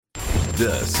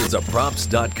This is a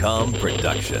Props.com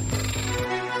production.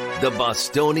 The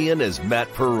Bostonian is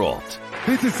Matt Perrault.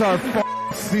 This is our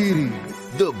city.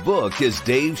 The Book is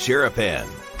Dave Sharapan.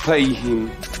 Pay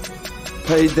him.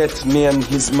 Pay that man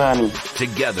his money.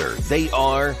 Together, they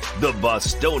are the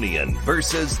Bostonian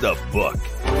versus the Book.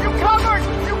 You covered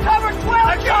 12.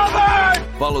 I covered.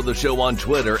 Follow the show on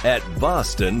Twitter at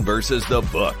Boston versus the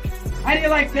Book. How do you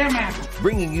like them apples?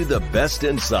 Bringing you the best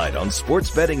insight on sports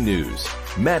betting news,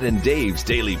 Matt and Dave's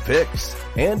daily picks,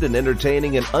 and an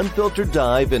entertaining and unfiltered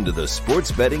dive into the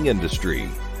sports betting industry.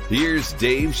 Here's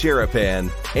Dave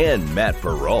Sharapan and Matt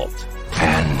Perrault.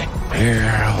 And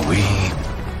here we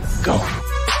go.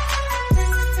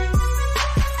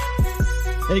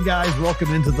 Hey guys,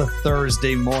 welcome into the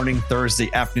Thursday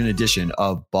afternoon edition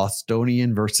of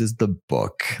Bostonian versus the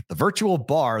Book. The virtual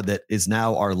bar that is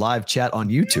now our live chat on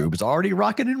YouTube is already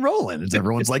rocking and rolling. As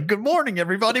everyone's like, good morning,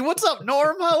 everybody. What's up,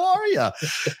 Norm? How are you?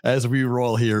 As we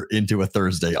roll here into a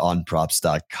Thursday on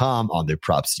Props.com on the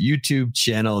Props YouTube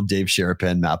channel, Dave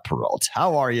Sharapan, Matt Perrault.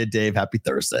 How are you, Dave? Happy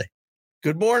Thursday.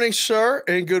 Good morning, sir,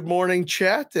 and good morning,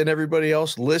 chat, and everybody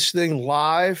else listening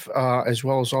live, as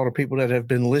well as all the people that have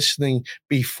been listening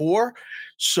before.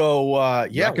 So,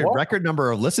 Record number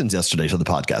of listens yesterday to the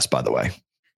podcast, by the way.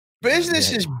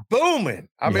 Business is booming.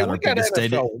 I mean, we got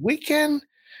NFL weekend.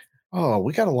 Oh,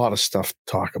 we got a lot of stuff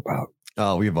to talk about.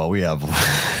 Oh, we have.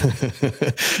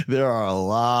 There are a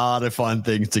lot of fun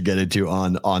things to get into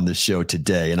on the show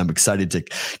today, and I'm excited to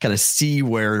kind of see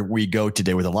where we go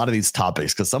today with a lot of these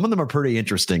topics because some of them are pretty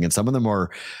interesting, and some of them are,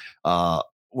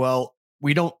 we'll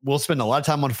spend a lot of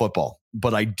time on football,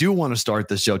 but I do want to start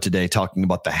the show today talking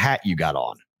about the hat you got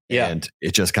on. Yeah, and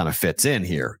it just kind of fits in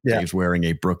here. Yeah. He's wearing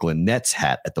a Brooklyn Nets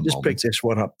hat at the moment. Just picked this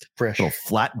one up fresh. Little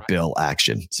flat bill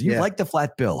action. So you like the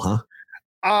flat bill, huh?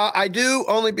 I do,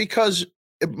 only because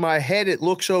in my head it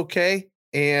looks okay,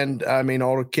 and I mean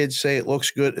all the kids say it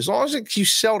looks good. As long as you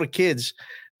sell to kids,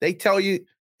 they tell you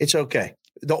it's okay.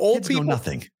 The old kids people know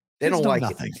nothing. They don't like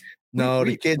nothing. It. No,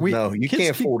 the kids know. You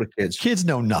can't fool the kids. Kids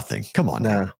know nothing. Come on,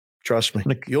 no, trust me.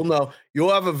 You'll know.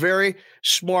 You'll have a very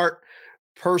smart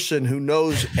person who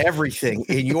knows everything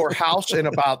in your house in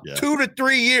about 2 to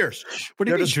 3 years. What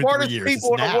do you They're mean the smartest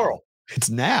people in the world. It's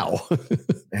now.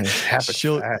 And it happens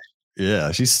fast.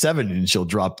 Yeah, she's 7 and she'll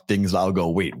drop things. I'll go,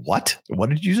 wait, what? What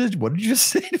did you just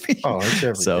say to me? Oh, it's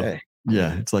every day.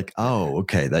 Yeah, it's like, oh,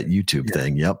 okay, that YouTube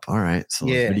thing. Yep. All right. So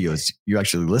those videos, you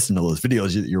actually listen to those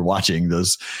videos you're watching.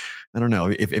 Those, I don't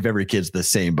know if every kid's the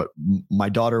same, but my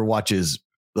daughter watches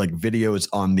like videos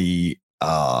on the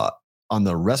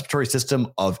respiratory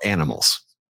system of animals.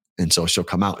 And so she'll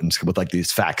come out and with like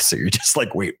these facts. So you're just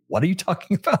like, wait, what are you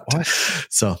talking about? What?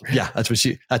 So yeah, that's what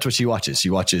she watches. She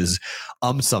watches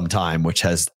Sometime, which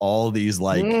has all these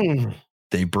like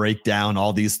they break down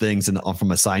all these things and from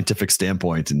a scientific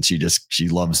standpoint. And she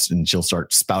loves, and she'll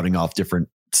start spouting off different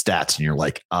stats. And you're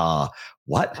like,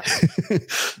 what?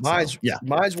 Mine's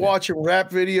watching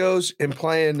rap videos and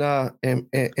playing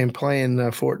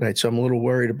Fortnite. So I'm a little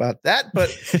worried about that, but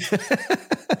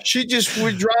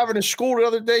we're driving to school the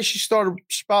other day. She started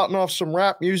spouting off some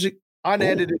rap music,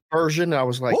 unedited version. I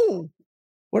was like,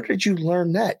 where did you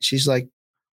learn that? She's like,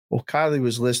 well, Kylie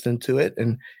was listening to it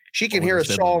and she can hear a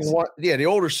song. The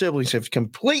older siblings have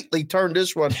completely turned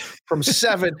this one from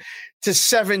 7 to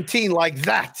 17 like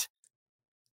that.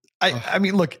 I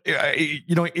mean, look,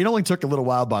 it only took a little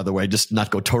while, by the way, just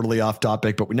not go totally off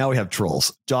topic, but now we have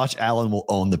trolls. Josh Allen will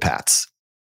own the Pats.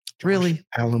 Really?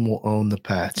 Allen will own the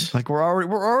Pats. Like we're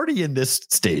already in this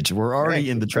stage. We're already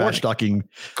in the trash talking.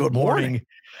 Good morning.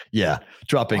 Yeah.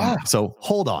 Dropping. Wow. So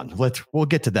hold on. We'll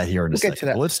get to that here in a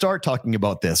second. Let's start talking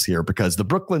about this here because the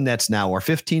Brooklyn Nets now are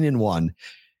 15-1,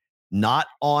 not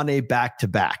on a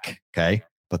back-to-back. Okay.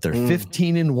 But they're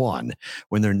 15-1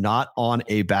 when they're not on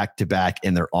a back-to-back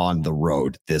and they're on the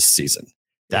road this season.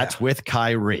 That's with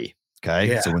Kyrie. Okay.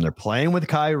 Yeah. So when they're playing with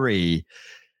Kyrie,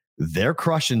 they're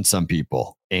crushing some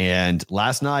people. And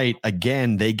last night,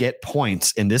 again, they get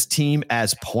points. And this team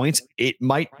as points, it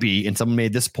might be, and someone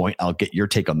made this point. I'll get your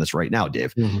take on this right now,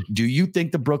 Dave. Mm-hmm. Do you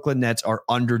think the Brooklyn Nets are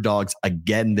underdogs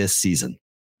again this season?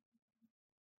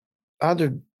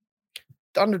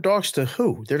 Underdogs to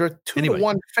who? They're a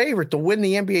 2-1 favorite to win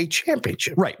the NBA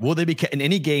championship. Right. Will they be in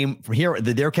any game from here?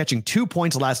 They're catching 2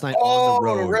 points last night on the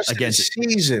road the rest against of the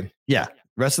season. Yeah.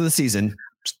 Rest of the season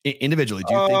individually.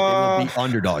 Do you think they will be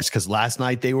underdogs? Because last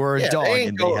night they were a dog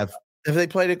and they have. Have they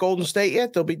played at Golden State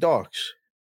yet? They'll be dogs.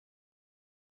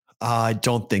 I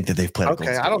don't think that they've played.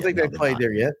 Okay. I don't think they've played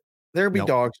there yet. There'll be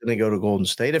dogs when they go to Golden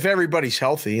State. If everybody's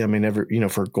healthy, I mean,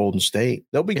 for Golden State,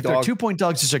 they'll be if dogs. They're 2-point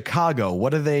dogs to Chicago.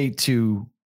 What are they to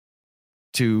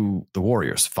to the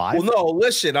Warriors? 5? Well, no,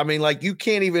 listen, I mean, like, you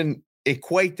can't even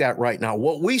equate that right now.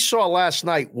 What we saw last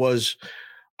night was,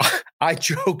 I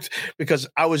joked because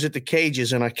I was at the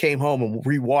cages and I came home and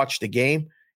rewatched the game,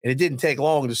 and it didn't take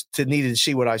long to need to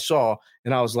see what I saw.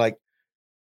 And I was like,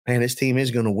 man, this team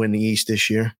is going to win the East this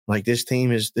year. Like, this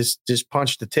team is just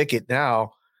punched the ticket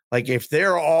now. Like, if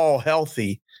they're all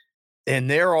healthy and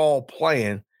they're all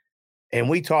playing, and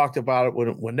we talked about it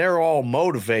when they're all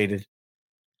motivated,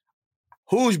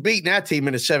 who's beating that team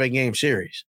in a 7-game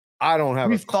series? I don't have.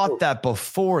 We've thought that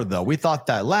before, though. We thought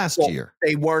that last year.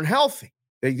 They weren't healthy.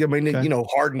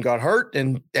 Harden got hurt,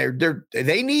 and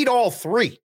they need all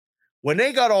three. When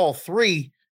they got all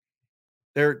three,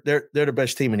 they're the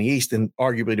best team in the East and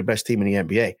arguably the best team in the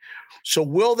NBA. So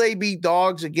will they be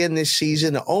dogs again this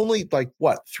season? Only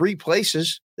 3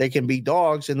 places they can be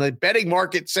dogs, and the betting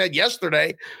market said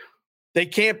yesterday they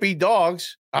can't be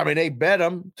dogs. I mean, they bet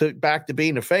them back to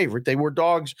being a favorite. They were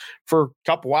dogs for a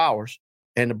couple hours,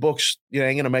 and the books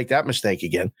ain't going to make that mistake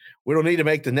again. We don't need to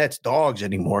make the Nets dogs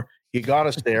anymore. You got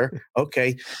us there.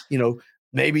 Okay.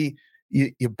 Maybe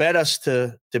you bet us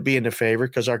to be in the favorite,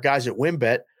 because our guys at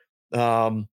WinBet,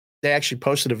 they actually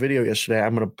posted a video yesterday.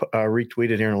 I'm going to retweet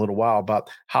it here in a little while about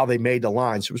how they made the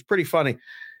lines. It was pretty funny.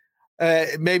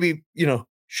 Maybe,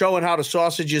 showing how the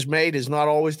sausage is made is not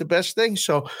always the best thing.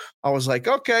 So I was like,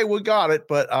 okay, we got it.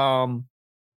 But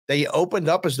they opened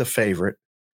up as the favorite,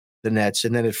 the Nets,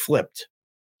 and then it flipped.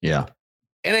 Yeah.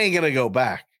 It ain't going to go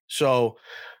back. So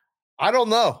I don't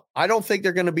know. I don't think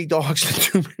they're going to be dogs to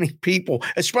too many people,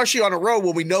 especially on a road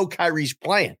when we know Kyrie's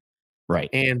playing. Right.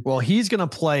 And he's going to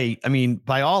play. I mean,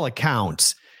 by all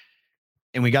accounts,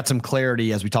 and we got some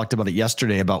clarity as we talked about it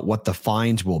yesterday about what the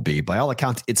fines will be. By all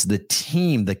accounts, it's the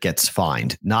team that gets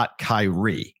fined, not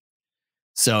Kyrie.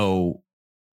 So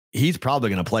he's probably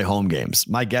going to play home games.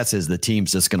 My guess is the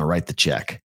team's just going to write the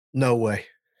check. No way.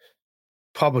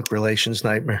 Public relations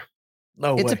nightmare.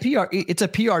 No way. It's a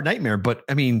PR nightmare. But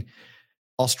I mean,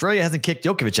 Australia hasn't kicked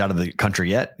Djokovic out of the country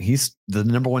yet. He's the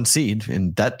number 1 seed,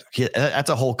 and that's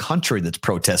a whole country that's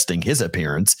protesting his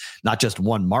appearance, not just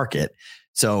one market.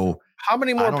 So how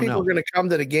many more people are going to come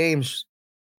to the games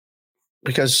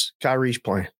because Kyrie's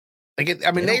playing? They're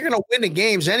going to win the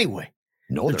games anyway.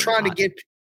 No, they're trying not.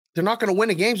 They're not going to win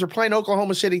the games. They're playing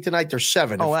Oklahoma City tonight. They're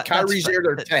 7. If Kyrie's there,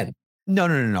 they're 10. No.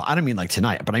 I don't mean like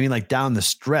tonight, but I mean like down the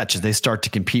stretch as they start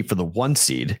to compete for the 1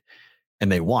 seed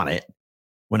and they want it.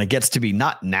 When it gets to be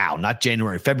not now, not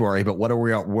January, February, but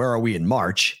where are we in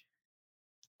March?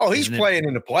 Oh, he's playing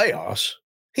in the playoffs.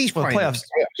 He's playing playoffs.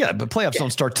 Yeah, but playoffs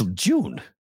don't start till June.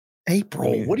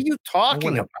 April. What are you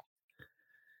talking about?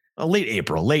 Late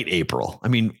April. I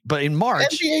mean, but in March,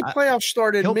 NBA playoffs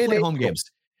started he'll mid-April. play home games.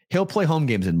 He'll play home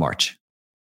games in March.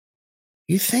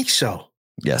 You think so?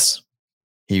 Yes.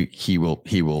 He will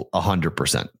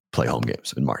 100% play home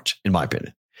games in March, in my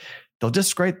opinion. They'll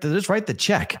just write the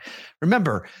check.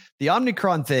 Remember, the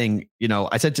Omicron thing,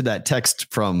 I sent you that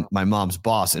text from my mom's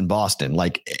boss in Boston.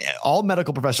 Like, all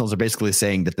medical professionals are basically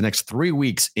saying that the next 3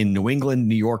 weeks in New England,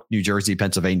 New York, New Jersey,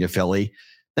 Pennsylvania, Philly,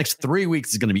 next 3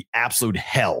 weeks is going to be absolute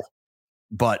hell.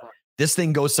 But this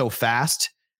thing goes so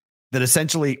fast that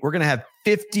essentially we're going to have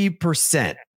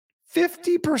 50%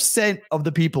 of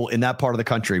the people in that part of the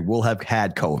country will have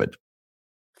had COVID.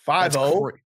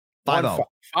 5-0. 5-0.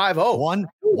 5-0.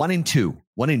 1 in 2.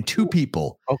 1 in 2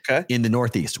 people in the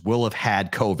Northeast will have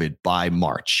had COVID by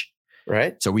March.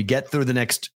 Right. So we get through the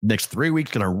next 3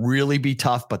 weeks, going to really be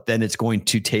tough, but then it's going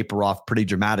to taper off pretty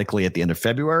dramatically at the end of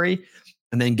February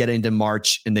and then get into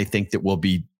March. And they think that we'll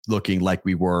be looking like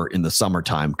we were in the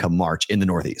summertime come March in the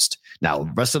Northeast. Now,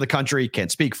 the rest of the country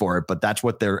can't speak for it, but that's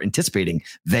what they're anticipating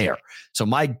there. So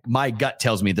my gut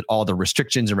tells me that all the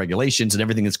restrictions and regulations and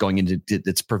everything that's going into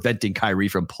that's preventing Kyrie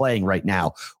from playing right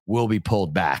now will be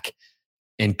pulled back,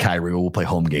 and Kyrie will play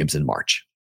home games in March.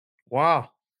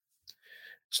 Wow.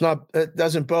 It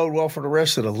doesn't bode well for the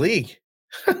rest of the league.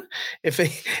 If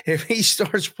he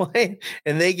starts playing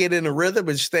and they get in a rhythm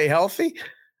and stay healthy,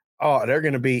 they're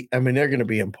going to be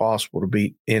impossible to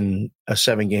beat in a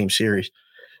 7-game series.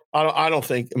 I don't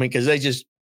think, because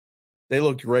they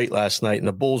looked great last night, and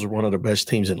the Bulls are one of the best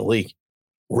teams in the league,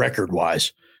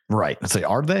 record-wise. Right. I'd say,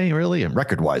 are they really? And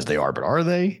record-wise, they are, but are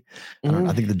they? Mm-hmm.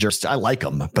 I think I like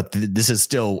them, but this is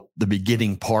still the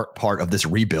beginning part of this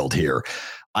rebuild here.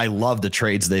 I love the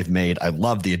trades they've made. I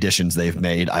love the additions they've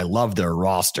made. I love their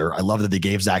roster. I love that they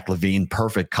gave Zach LaVine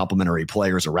perfect complementary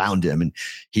players around him, and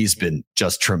he's been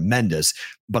just tremendous.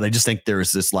 But I just think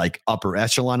there's this like upper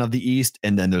echelon of the East,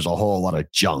 and then there's a whole lot of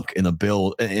junk, and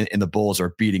the Bulls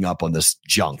are beating up on this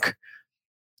junk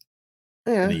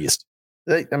in the East.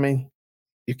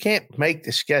 You can't make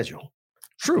the schedule.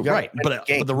 True, right? But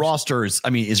the rosters,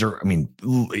 I mean,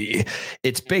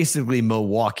 it's basically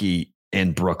Milwaukee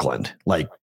and Brooklyn. Like,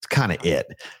 it's kind of it.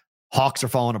 Hawks are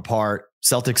falling apart.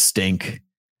 Celtics stink.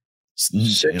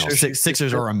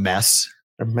 Sixers are a mess.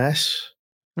 A mess.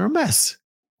 They're a mess.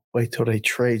 Wait till they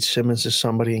trade Simmons to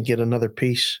somebody and get another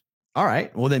piece. All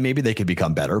right. Well, then maybe they could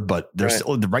become better, but they're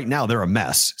still right now they're a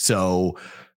mess. So,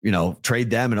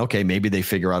 trade them and okay, maybe they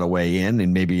figure out a way in,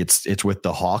 and maybe it's with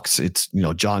the Hawks. It's,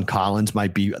 John Collins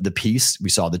might be the piece. We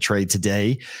saw the trade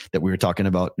today that we were talking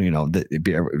about,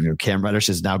 Cam Reddish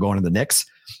is now going to the Knicks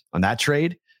on that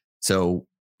trade. So,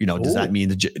 does that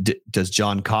mean does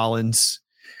John Collins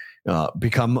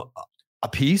become a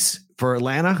piece for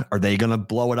Atlanta? Are they going to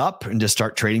blow it up and just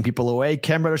start trading people away?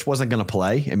 Cam Reddish wasn't going to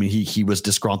play. I mean, he was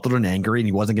disgruntled and angry, and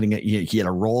he wasn't going to get. He had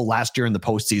a role last year in the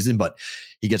postseason, but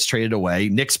he gets traded away.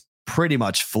 Knicks pretty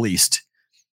much fleeced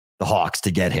the Hawks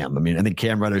to get him. I mean, I think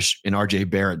Cam Reddish and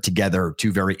RJ Barrett together,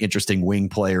 two very interesting wing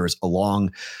players,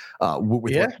 along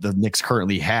with what the Knicks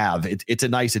currently have. It's a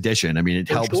nice addition. I mean, it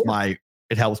helps my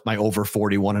over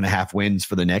 41.5 wins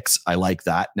for the Knicks. I like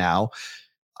that now.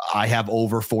 I have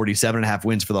over 47.5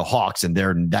 wins for the Hawks, and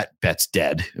that bet's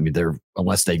dead. I mean,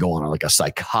 unless they go on like a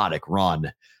psychotic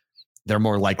run, they're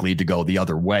more likely to go the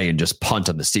other way and just punt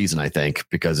on the season, I think,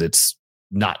 because it's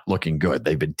not looking good.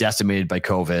 They've been decimated by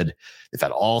COVID. They've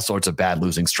had all sorts of bad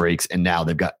losing streaks, and now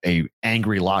they've got a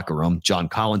angry locker room. John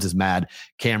Collins is mad.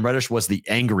 Cam Reddish was the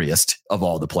angriest of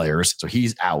all the players, so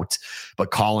he's out. But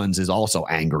Collins is also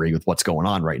angry with what's going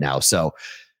on right now. So,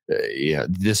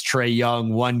 this Trae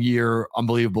Young 1 year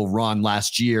unbelievable run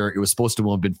last year, it was supposed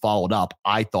to have been followed up.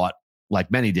 I thought,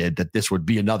 like many did, that this would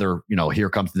be another, here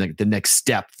comes the next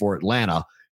step for Atlanta.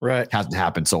 Right. Hasn't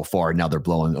happened so far. Now they're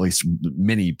blowing, at least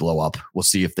mini blow up. We'll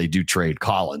see if they do trade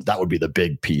Collins. That would be the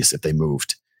big piece if they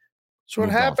moved. So what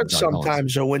happens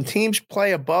sometimes, though, when teams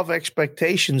play above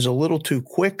expectations a little too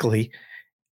quickly,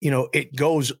 it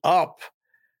goes up,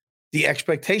 the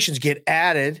expectations get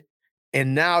added,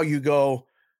 and now you go,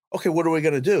 okay, what are we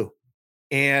going to do?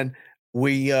 And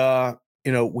we have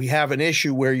an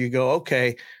issue where you go,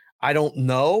 okay, I don't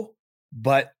know,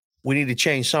 but we need to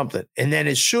change something. And then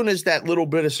as soon as that little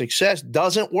bit of success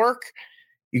doesn't work,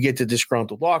 you get the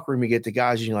disgruntled locker room, you get the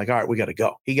guys, and you're like, all right, we got to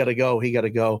go. He got to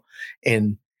go.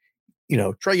 And,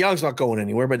 Trae Young's not going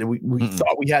anywhere, but we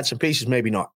thought we had some pieces, maybe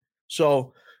not.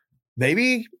 So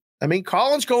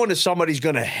Collins going to somebody's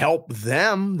going to help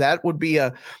them. That would be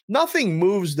nothing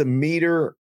moves the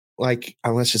meter, like,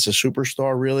 unless it's a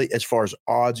superstar, really, as far as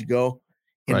odds go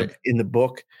in the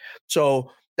book.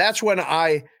 So that's when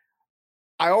I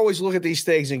always look at these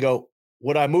things and go,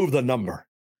 would I move the number?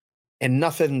 And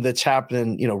nothing that's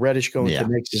happening, Reddish going to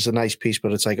Knicks is a nice piece,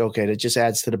 but it's like, okay, that just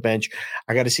adds to the bench.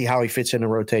 I got to see how he fits in the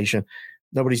rotation.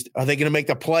 Are they going to make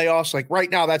the playoffs? Like right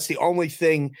now, that's the only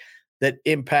thing that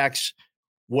impacts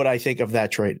what I think of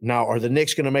that trade. Now, are the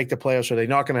Knicks going to make the playoffs? Are they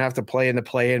not going to have to play in the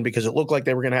play-in? Because it looked like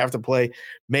they were going to have to play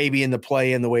maybe in the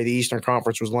play-in the way the Eastern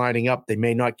Conference was lining up. They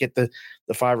may not get the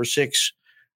 5 or 6.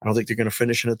 I don't think they're going to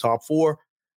finish in the top 4.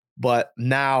 But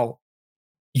now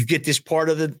you get this part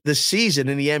of the season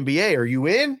in the NBA. Are you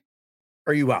in?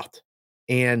 Or are you out?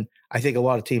 And I think a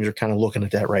lot of teams are kind of looking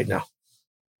at that right now.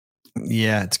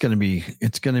 Yeah, it's going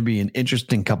to be an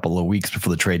interesting couple of weeks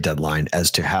before the trade deadline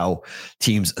as to how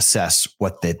teams assess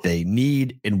what they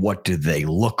need and what do they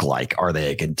look like. Are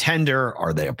they a contender?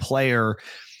 Are they a player?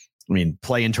 I mean,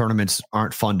 play-in tournaments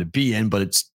aren't fun to be in, but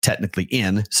it's technically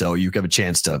in, so you have a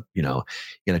chance to,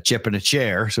 get a chip in a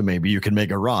chair. So maybe you can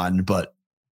make a run, but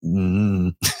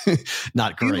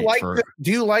not great.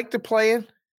 Do you like the play-in?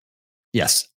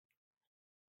 Yes.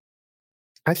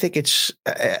 I think it's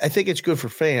good for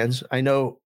fans. I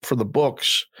know for the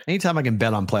books. Anytime I can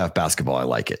bet on playoff basketball, I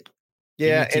like it.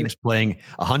 Yeah, teams playing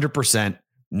 100%,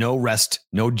 no rest,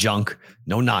 no junk,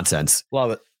 no nonsense.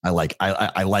 Love it. I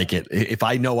like it. If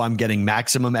I know I'm getting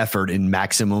maximum effort and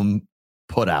maximum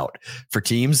put out for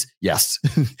teams, yes,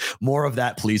 more of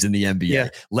that, please, in the NBA. Yeah.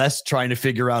 Less trying to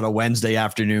figure out a Wednesday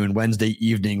afternoon, Wednesday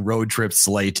evening road trip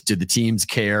slate. Do the teams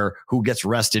care? Who gets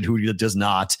rested? Who does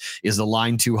not? Is the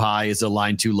line too high? Is the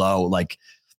line too low? Like,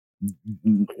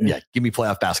 yeah, give me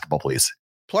playoff basketball, please.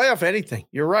 Playoff anything.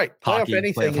 You're right. Hockey,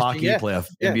 anything. Playoff hockey, playoff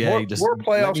NBA. More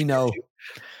playoffs. Let me know.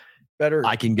 Better.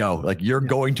 I can go. Like, you're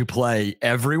going to play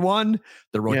everyone.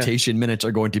 The rotation minutes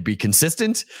are going to be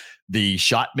consistent. The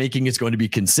shot making is going to be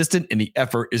consistent, and the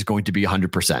effort is going to be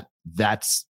 100%.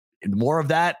 That's more of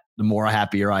that, the more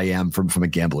happier I am from a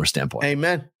gambler standpoint.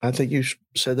 Amen. I think you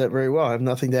said that very well. I have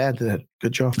nothing to add to that.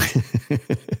 Good job.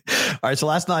 right. So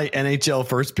last night, NHL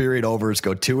first period overs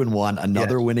go 2-1,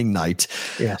 another winning night.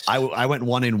 Yes. I went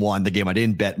 1-1. The game I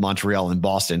didn't bet, Montreal and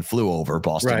Boston, flew over.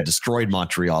 Boston destroyed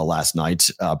Montreal last night.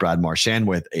 Brad Marchand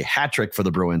with a hat trick for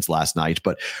the Bruins last night,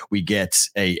 but we get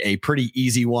a pretty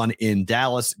easy one in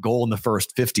Dallas. Goal in the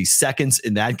first 50 seconds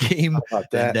in that game.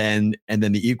 And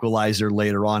then the equalizer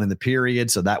later on in the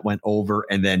period. So that went over.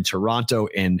 And then Toronto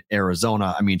and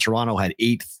Arizona. I mean, Toronto had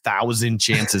 8,000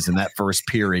 chances in that first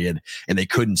period and they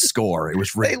couldn't score. It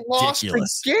was ridiculous. They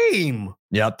lost the game.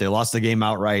 Yep, they lost the game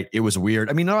outright. It was weird.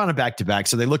 I mean, they're on a back-to-back,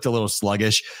 so they looked a little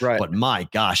sluggish. Right. But my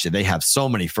gosh, did they have so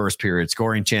many first period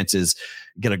scoring chances.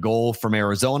 Get a goal from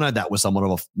Arizona. That was somewhat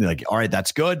of a, all right,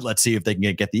 that's good. Let's see if they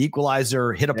can get the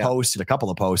equalizer, hit a post, hit a couple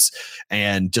of posts,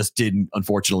 and just didn't,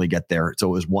 unfortunately, get there. So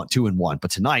it was 2-1.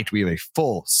 But tonight, we have a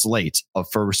full slate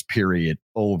of first period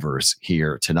overs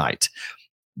here tonight.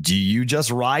 Do you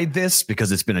just ride this?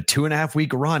 Because it's been a 2.5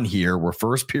 week run here where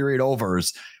first period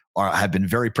overs have been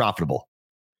very profitable.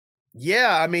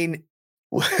 Yeah, I mean,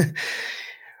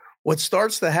 what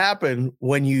starts to happen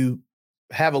when you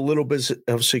have a little bit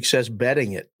of success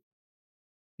betting it,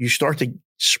 you start to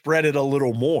spread it a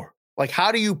little more. Like,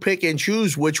 how do you pick and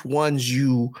choose which ones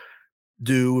you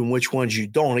do and which ones you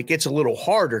don't? It gets a little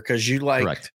harder because you're like,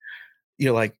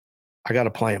 I got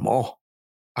to play them all.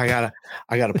 I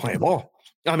gotta play them all.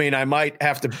 I mean, I might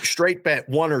have to straight bet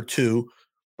one or two,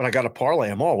 but I got to parlay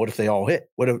them all. What if they all hit?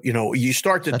 What if, you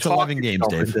start to That's talk 11 games,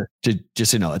 Dave.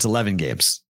 Just so you know, it's 11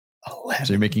 games. 11.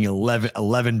 So you're making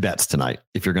 11 bets tonight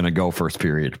if you're going to go first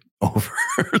period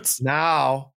overs.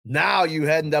 Now you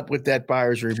end up with that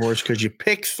buyer's remorse because you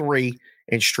pick 3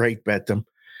 and straight bet them.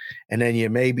 And then you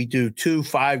maybe do 2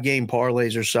 5-game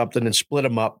parlays or something and split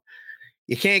them up.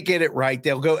 You can't get it right.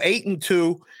 They'll go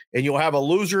 8-2 and you'll have a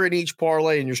loser in each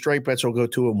parlay and your straight bets will go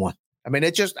 2-1. I mean,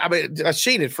 I've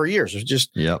seen it for years. It's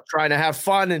just trying to have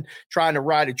fun and trying to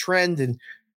ride a trend and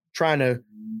trying to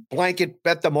blanket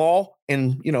bet them all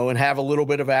and have a little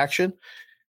bit of action.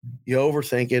 You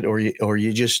overthink it or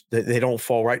you just, they don't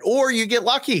fall right, or you get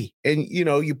lucky and,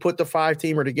 you put the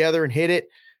 5-teamer together and hit it.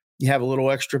 You have a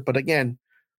little extra, but again,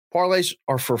 parlays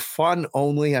are for fun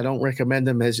only. I don't recommend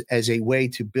them as a way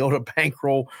to build a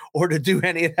bankroll or to do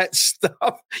any of that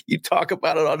stuff. You talk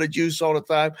about it on the juice all the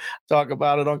time, talk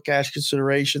about it on cash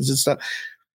considerations and stuff.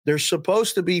 They're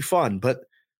supposed to be fun, but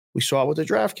we saw it with the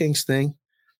DraftKings thing.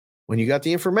 When you got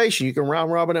the information, you can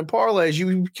round robin and parlays.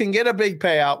 You can get a big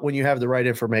payout when you have the right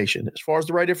information. As far as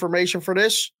the right information for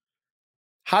this,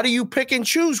 how do you pick and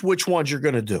choose which ones you're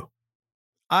going to do?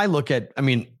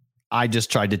 I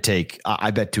just tried to take,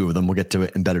 I bet 2 of them. We'll get to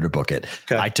it and better to book it.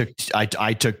 Okay.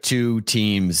 I took 2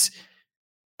 teams,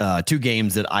 2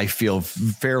 games that I feel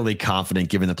fairly confident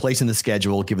given the place in the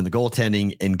schedule, given the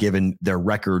goaltending, and given their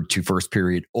record to first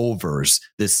period overs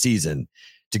this season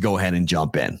to go ahead and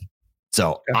jump in.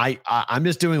 So I'm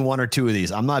just doing 1 or 2 of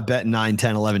these. I'm not betting 9,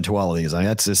 10, 11, 12 of these. I mean,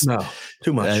 that's just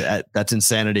too much. That's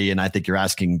insanity. And I think you're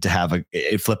asking to have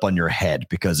a flip on your head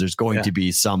because there's going to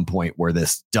be some point where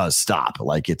this does stop.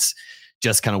 Like it's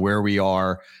just kind of where we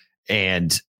are,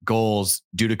 and goals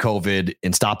due to COVID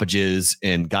and stoppages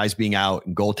and guys being out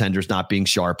and goaltenders not being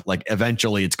sharp. Like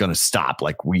eventually it's going to stop.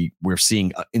 Like we're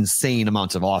seeing insane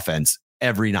amounts of offense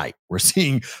every night. We're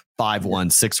seeing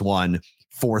 5-1, 6-1,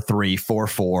 4-3,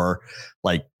 4-4.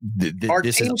 Like are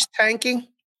teams tanking?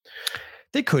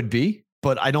 They could be,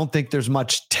 but I don't think there's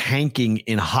much tanking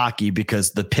in hockey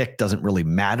because the pick doesn't really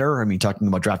matter. I mean, talking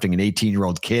about drafting an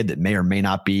 18-year-old kid that may or may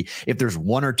not be, if there's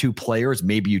 1 or 2 players,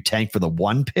 maybe you tank for the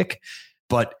 1 pick.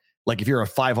 But like if you're a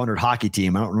 500 hockey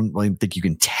team, I don't really think you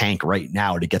can tank right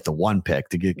now to get the 1 pick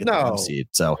to get the 1 seed.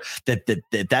 So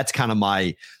that's kind of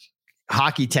my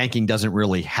hockey tanking doesn't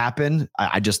really happen.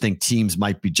 I just think teams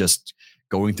might be just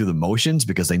going through the motions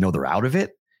because they know they're out of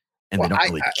it and they don't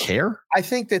really care. I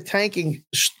think the tanking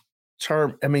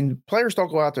term, I mean, players don't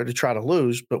go out there to try to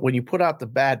lose, but when you put out the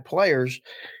bad players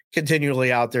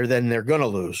continually out there, then they're going to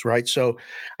lose, right? So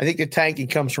I think the tanking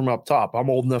comes from up top. I'm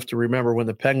old enough to remember when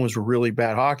the Penguins were a really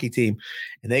bad hockey team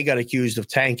and they got accused of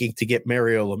tanking to get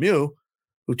Mario Lemieux,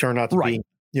 who turned out to be,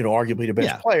 arguably the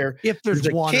best player. If there's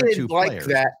 1 or 2 like players.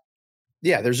 that,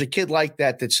 there's a kid like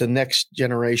that that's a next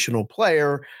generational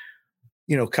player,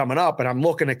 coming up, and I'm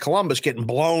looking at Columbus getting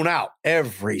blown out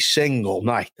every single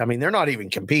night. I mean, they're not even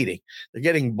competing. They're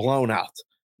getting blown out.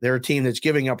 They're a team that's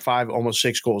giving up 5, almost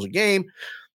 6 goals a game.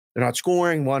 They're not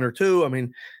scoring 1 or 2. I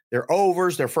mean, they're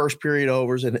overs, they're first period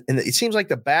overs. And it seems like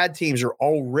the bad teams are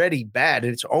already bad,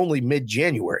 and it's only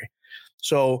mid-January.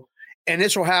 So, and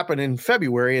this will happen in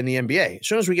February in the NBA. As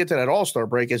soon as we get to that All-Star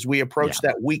break, as we approach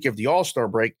that week of the All-Star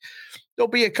break, there'll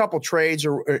be a couple trades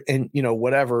or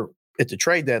whatever at the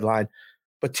trade deadline.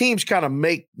 but teams kind of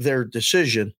make their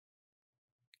decision.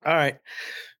 All right,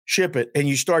 ship it. And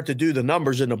you start to do the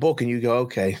numbers in the book and you go,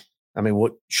 okay, I mean,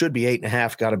 what should be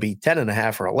 8.5 got to be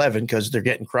 10.5 or 11 because they're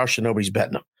getting crushed and nobody's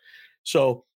betting them.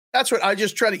 So that's what I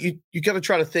just try to, you got to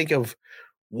try to think of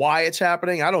why it's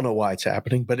happening. I don't know why it's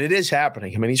happening, but it is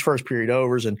happening. I mean, these first period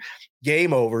overs and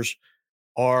game overs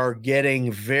are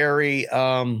getting very,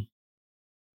 you're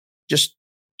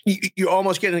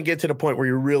almost going to get to the point where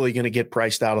you're really going to get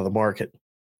priced out of the market.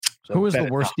 So who is the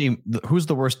worst team? Who's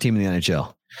the worst team in the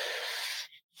NHL?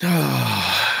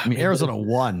 I mean,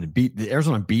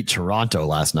 Arizona beat Toronto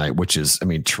last night, which is, I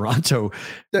mean, Toronto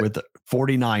with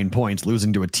 49 points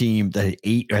losing to a team that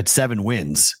had 7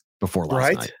 wins before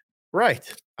last night. Right.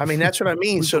 I mean, that's what I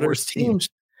mean. So there's teams.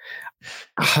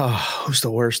 Who's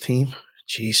the worst team?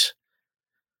 Jeez.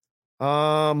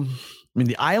 I mean,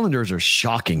 the Islanders are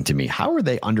shocking to me. How are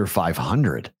they under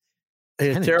 500?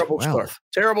 A terrible start.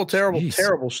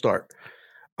 Terrible start.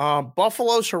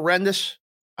 Buffalo's horrendous.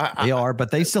 They are,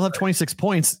 but they still have 26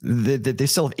 points. They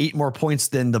still have 8 more points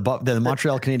than the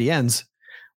Montreal Canadiens.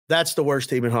 That's the worst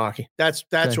team in hockey. That's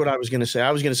okay. What I was going to say.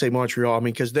 I was going to say Montreal. I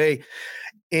mean, because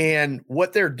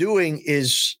what they're doing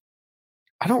is,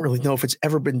 I don't really know if it's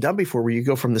ever been done before, where you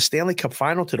go from the Stanley Cup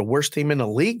final to the worst team in the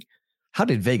league. How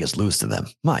did Vegas lose to them?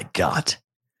 My God.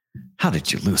 How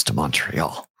did you lose to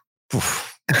Montreal?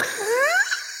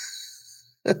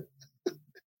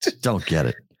 Don't get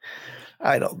it.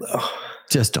 I don't know.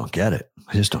 Just don't get it.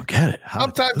 I just don't get it.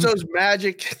 Sometimes those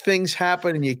magic things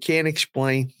happen and you can't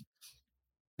explain.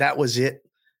 That was it.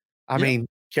 I mean,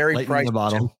 Carey Price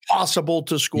was impossible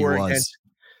to score against.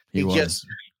 He was.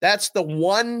 That's the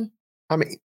one. I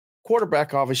mean,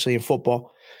 quarterback, obviously, in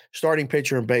football, starting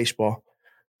pitcher in baseball,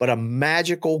 but a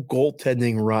magical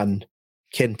goaltending run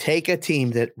can take a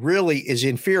team that really is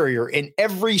inferior in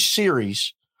every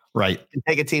series. Right. And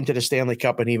take a team to the Stanley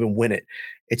Cup and even win it.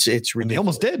 It's ridiculous. They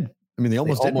almost did. I mean, they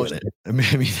almost did win it. I mean,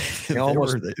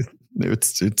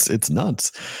 it's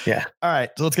nuts. Yeah. All right.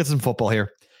 So let's get some football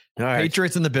here. All right.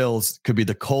 Patriots and the Bills could be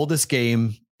the coldest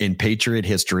game in Patriot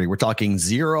history. We're talking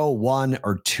 0, 1,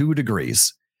 or 2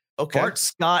 degrees. Okay. Bart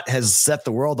Scott has set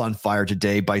the world on fire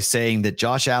today by saying that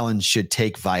Josh Allen should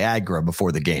take Viagra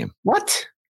before the game. What?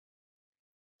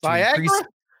 Viagra?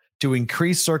 To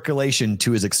increase circulation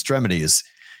to his extremities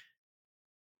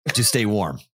to stay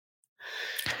warm.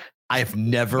 I have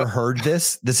never heard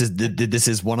this. This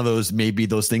is one of those, maybe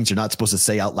those things you're not supposed to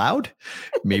say out loud.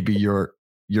 Maybe you're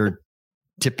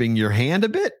tipping your hand a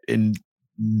bit, and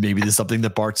maybe this is something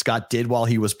that Bart Scott did while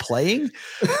he was playing.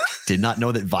 Did not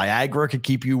know that Viagra could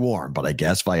keep you warm, but I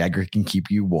guess Viagra can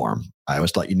keep you warm. I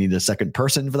always thought you needed a second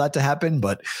person for that to happen,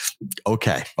 but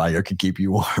okay, Viagra can keep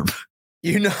you warm.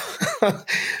 You know,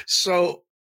 so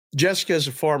Jessica's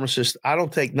a pharmacist. I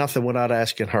don't take nothing without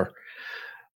asking her.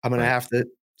 I'm going to have to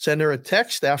send her a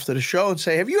text after the show and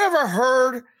say, have you ever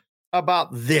heard about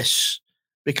this?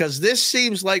 Because this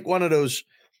seems like one of those,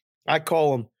 I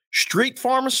call them street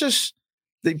pharmacists.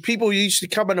 The people used to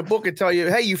come in a book and tell you,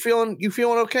 hey, you feeling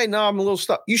okay? No, I'm a little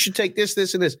stuck. You should take this,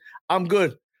 this, and this. I'm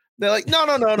good. They're like,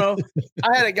 no.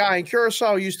 I had a guy in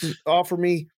Curacao who used to offer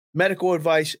me medical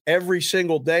advice every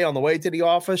single day on the way to the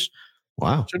office.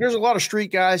 Wow. So there's a lot of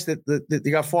street guys that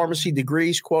they got pharmacy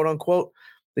degrees, quote unquote.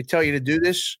 They tell you to do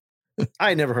this. I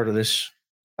ain't never heard of this.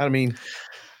 I mean,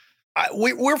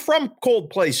 we're from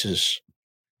cold places.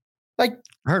 Like,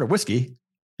 I heard of whiskey,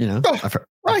 you know.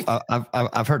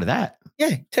 I've heard of that.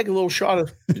 Yeah, take a little shot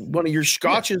of one of your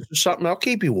scotches or something. I'll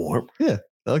keep you warm. Yeah,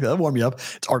 that'll warm you up.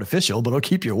 It's artificial, but it'll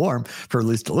keep you warm for at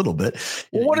least a little bit.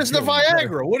 Well, what is the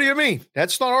Viagra? What do you mean?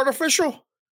 That's not artificial?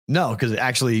 No, because it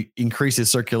actually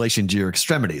increases circulation to your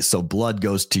extremities, so blood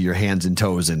goes to your hands and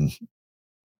toes, and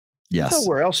yes, you know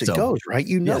where else it goes, right?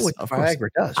 You know what Viagra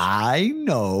does. I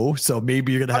know. So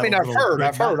maybe you're gonna have. I mean,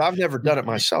 I've heard. I've never done it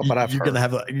myself, but you're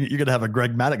gonna have a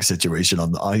Greg Maddox situation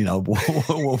on the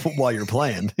while you're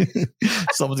playing.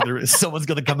 someone's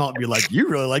gonna come out and be like, "You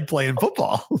really like playing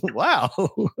football? Wow!"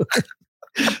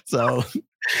 So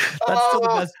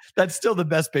that's still the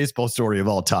best baseball story of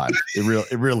all time.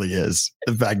 It really is.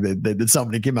 The fact that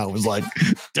somebody came out and was like,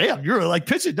 "Damn, you really like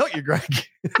pitching, don't you, Greg?"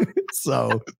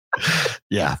 So,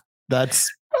 yeah.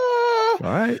 That's all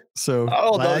right. So,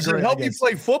 does it help you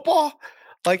play football?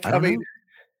 Like, I mean,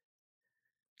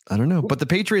 I don't know. But the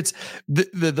Patriots,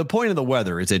 the point of the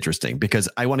weather is interesting because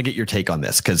I want to get your take on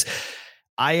this because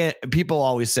people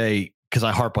always say, because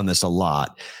I harp on this a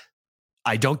lot,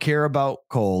 I don't care about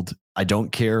cold. I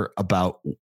don't care about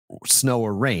snow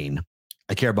or rain.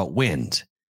 I care about wind,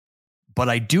 but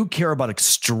I do care about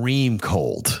extreme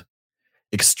cold.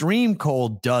 Extreme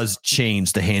cold does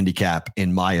change the handicap,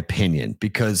 in my opinion,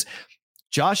 because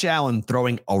Josh Allen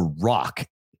throwing a rock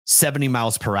 70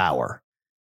 miles per hour.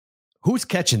 Who's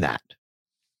catching that?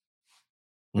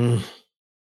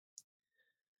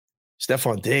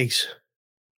 Stephon Diggs.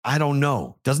 I don't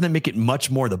know. Doesn't it make it much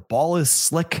more? The ball is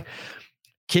slick.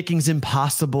 Kicking's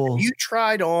impossible. Have you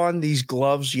tried on these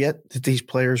gloves yet that these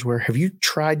players wear? Have you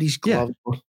tried these gloves?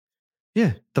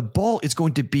 Yeah. The ball is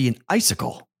going to be an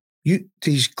icicicle.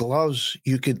 These gloves,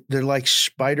 they're like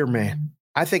Spider-Man.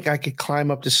 I think I could climb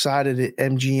up the side of the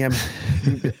MGM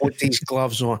with these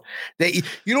gloves on. You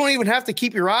don't even have to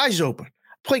keep your eyes open.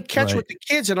 Play catch with the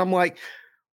kids, and I'm like,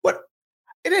 what?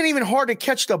 It ain't even hard to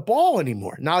catch the ball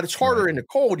anymore. Now it's harder in the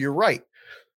cold. You're right.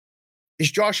 Is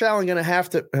Josh Allen going to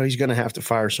have to? He's going to have to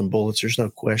fire some bullets. There's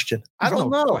no question. I don't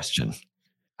know.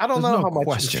 I don't know how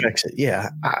much it affects it. Yeah.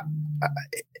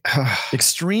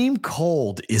 Extreme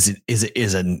cold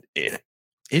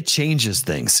it changes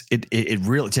things. It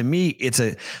really, to me,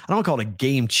 I don't call it a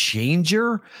game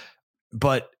changer,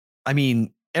 but I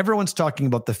mean, everyone's talking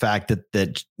about the fact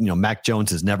that Mac Jones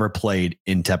has never played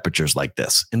in temperatures like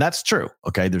this. And that's true.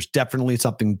 Okay. There's definitely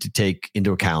something to take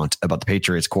into account about the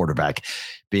Patriots quarterback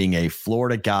being a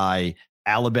Florida guy,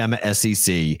 Alabama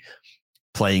SEC,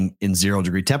 playing in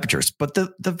 0-degree temperatures. But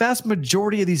the vast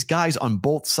majority of these guys on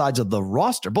both sides of the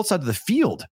roster, both sides of the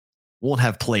field, won't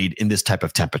have played in this type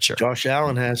of temperature. Josh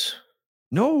Allen has.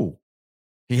 No,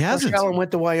 he hasn't. Josh Allen went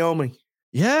to Wyoming.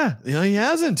 Yeah, he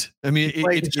hasn't. I mean, he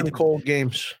played in cold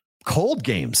games. Cold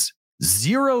games.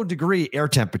 0-degree air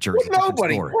temperature. Well,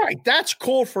 nobody, right? That's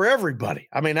cold for everybody.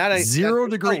 I mean, that ain't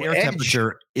 0-degree air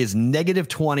temperature is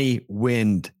 -20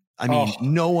 wind. I mean,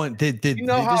 no one did. You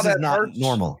know how this that is not hurts?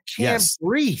 normal. You can't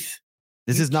breathe.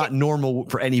 This is not normal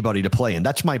for anybody to play in.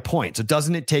 That's my point. So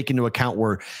doesn't it take into account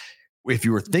where, if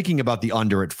you were thinking about the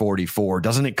under at 44,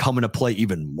 doesn't it come into play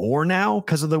even more now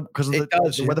because of the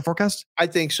weather forecast? I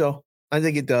think so. I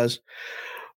think it does.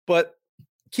 But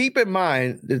keep in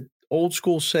mind the old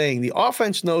school saying, the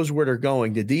offense knows where they're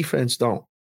going, the defense don't.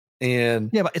 And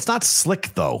yeah, but it's not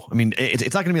slick though. I mean, it's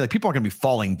not going to be like people aren't going to be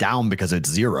falling down because it's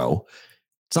 0.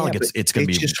 It's not like it's going to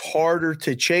be. It's just harder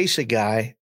to chase a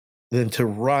guy than to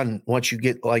run once you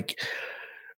get like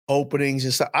openings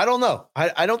and stuff. I don't know.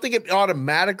 I don't think it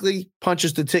automatically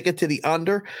punches the ticket to the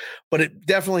under, but it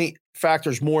definitely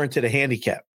factors more into the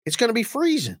handicap. It's going to be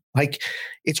freezing. Like,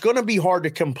 it's going to be hard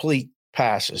to complete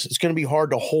passes. It's going to be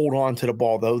hard to hold on to the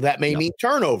ball, though. That may mean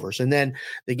turnovers, and then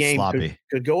the game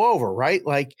could go over, right?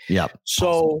 Like, so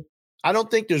awesome. I don't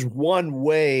think there's one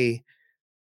way,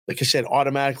 like I said,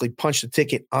 automatically punch the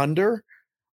ticket under,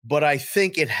 but I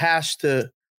think it has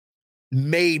to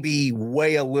maybe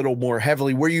weigh a little more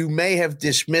heavily where you may have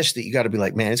dismissed it. You got to be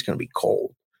like, man, it's going to be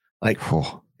cold. Like,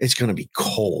 it's going to be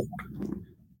cold.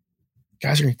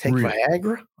 Guys are going to take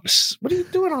Viagra? What are you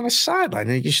doing on the sideline?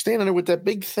 Are you standing there with that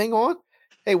big thing on?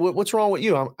 Hey, what's wrong with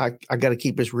you? I got to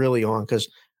keep this really on because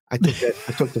I took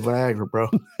the Viagra, bro.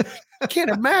 I can't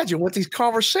imagine what these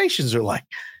conversations are like.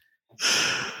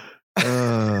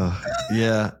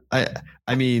 Yeah.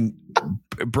 I mean,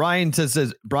 Brian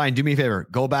says, Brian, do me a favor.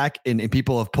 Go back and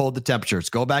people have pulled the temperatures.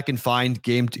 Go back and find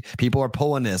people are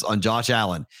pulling this on Josh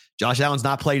Allen. Josh Allen's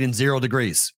not played in 0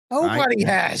 degrees. Nobody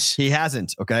has. He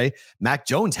hasn't. Okay. Mac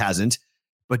Jones hasn't,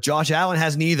 but Josh Allen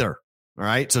hasn't either. All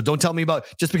right. So don't tell me about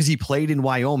just because he played in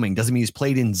Wyoming doesn't mean he's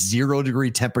played in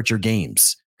 0-degree temperature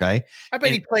games. Okay. I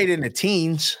bet he played in the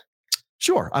teens.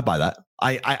 Sure. I buy that.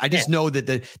 I just know that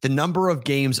the number of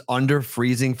games under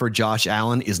freezing for Josh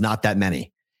Allen is not that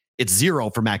many. It's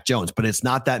 0 for Mac Jones, but it's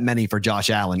not that many for Josh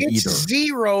Allen either. It's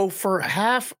 0 for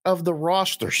half of the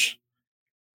rosters,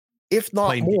 if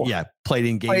not more. Yeah, played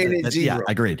in games. Yeah,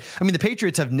 agreed. I mean, the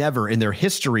Patriots have never in their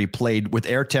history played with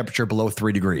air temperature below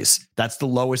 3 degrees. That's the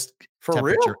lowest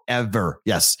temperature ever.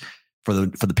 Yes, for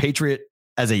the Patriot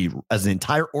as an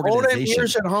entire organization. All them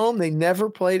years at home, they never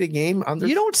played a game under.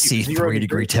 You don't see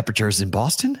 3-degree temperatures in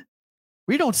Boston.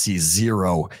 We don't see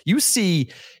 0. You see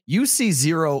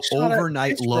 0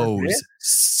 overnight lows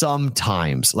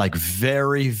sometimes, like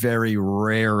very, very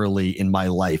rarely in my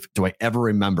life do I ever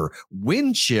remember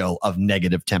wind chill of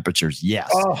negative temperatures. Yes.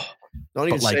 Oh, don't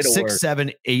even say like 6,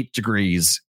 7, 8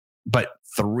 degrees, but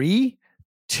 3,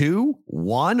 2,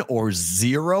 1 or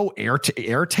 0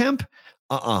 air temp.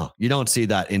 You don't see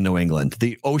that in New England.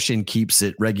 The ocean keeps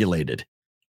it regulated.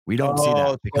 We don't see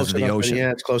that because of the ocean.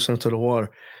 Yeah, it's close enough to the water.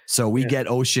 So we get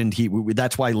ocean heat.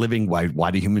 That's why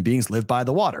why do human beings live by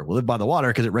the water? We live by the water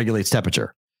because it regulates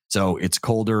temperature. So it's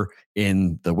colder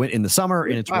in the summer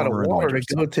and it's warmer in the winter.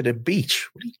 To go to the beach.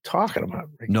 What are you talking about?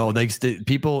 No,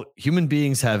 human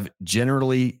beings have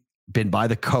generally been by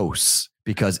the coasts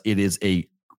because it is a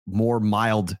more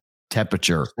mild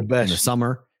temperature in the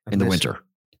summer and the winter.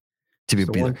 to be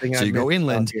there. So you go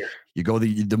inland, you go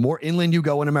the more inland you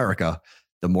go in America,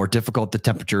 the more difficult the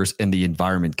temperatures and the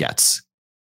environment gets.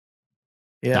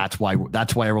 Yeah. That's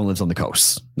why everyone lives on the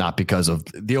coast, not because of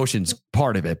the ocean's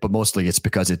part of it, but mostly it's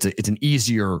because it's an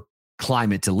easier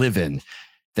climate to live in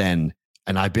than,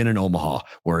 and I've been in Omaha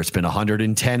where it's been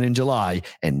 110 in July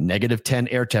and -10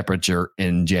 air temperature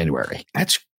in January.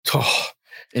 That's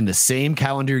in the same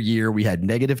calendar year, we had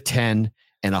 -10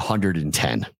 and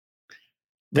 110.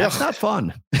 That's not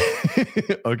fun.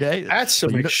 Okay. That's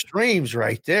some extremes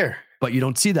right there. But you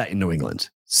don't see that in New England.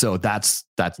 So that's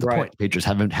the point. Patriots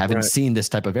haven't seen this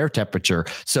type of air temperature.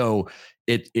 So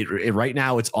it right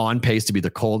now it's on pace to be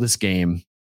the coldest game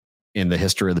in the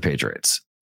history of the Patriots.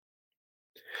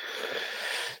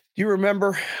 Do you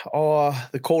remember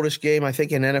the coldest game, I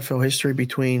think, in NFL history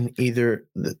between it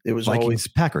was Vikings, always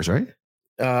Packers, right?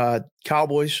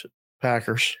 Cowboys,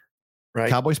 Packers, right?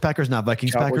 Cowboys, Packers, not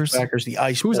Vikings, Packers. Packers, the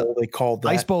Ice Bowl, they called that.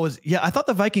 Ice Bowl I thought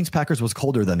the Vikings, Packers was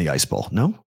colder than the Ice Bowl.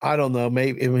 No? I don't know.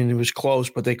 Maybe, it was close,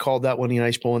 but they called that one the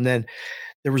Ice Bowl. And then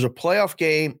there was a playoff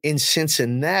game in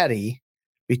Cincinnati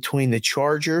between the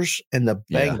Chargers and the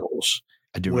Bengals,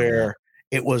 where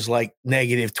it was like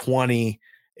 -20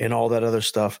 and all that other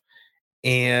stuff.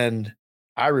 And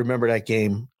I remember that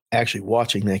game, actually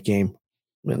watching that game.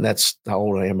 And that's how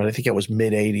old I am, but I think it was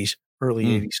mid-'80s, early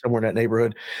 80s, somewhere in that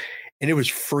neighborhood. And it was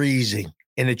freezing.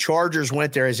 And the Chargers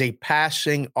went there as a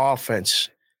passing offense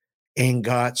and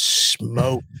got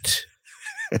smoked.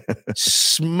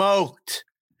 Smoked.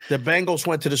 The Bengals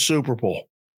went to the Super Bowl.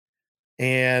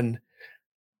 And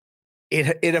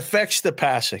it affects the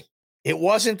passing. It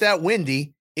wasn't that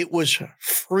windy. It was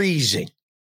freezing.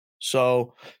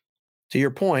 So to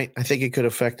your point, I think it could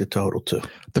affect the total too.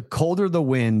 The colder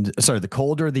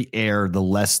the air, the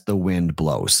less the wind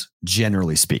blows,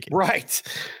 generally speaking. Right.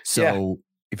 So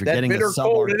if you're that getting bitter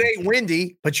cold, it ain't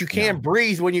windy, but you can't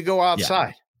breathe when you go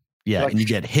outside. Yeah. And you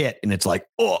get hit and it's like,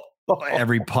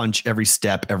 every punch, every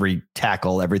step, every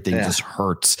tackle, everything just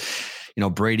hurts. You know,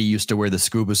 Brady used to wear the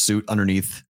scuba suit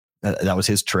underneath. That was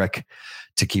his trick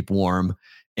to keep warm.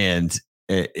 And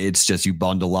it's just, you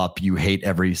bundle up, you hate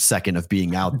every second of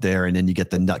being out there. And then you get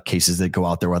the nutcases that go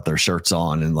out there with their shirts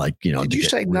on. And like, you know, did you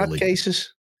say nutcases?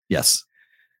 Yes.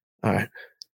 All right.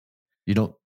 You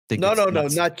don't think no,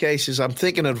 nutcases. I'm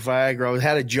thinking of Viagra. I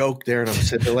had a joke there and I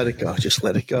said, let it go. Just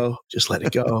let it go. Just let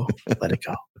it go. Let it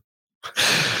go.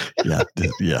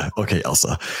 Yeah. Okay,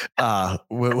 Elsa.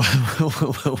 We'll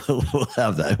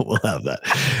have that. We'll have that.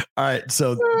 All right.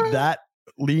 So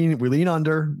we lean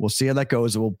under. We'll see how that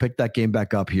goes. And we'll pick that game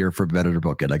back up here for Better to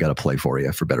Book It. I got a play for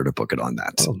you for Better to Book It on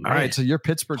that. All right. So you're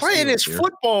Pittsburgh playing this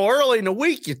football early in the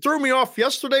week. You threw me off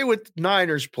yesterday with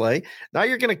Niners play. Now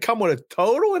you're going to come with a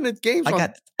total and the game's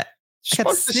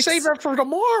supposed to save that for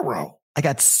tomorrow. I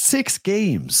got 6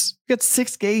 games. We got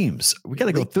 6 games. We got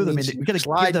to go through them. We got to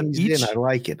give them each. I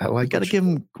like it. We got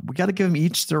to give them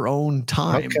each their own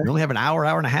time. Okay. We only have an hour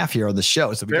and a half here on the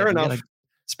show, so we got to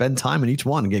spend time in each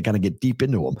one and get deep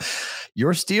into them.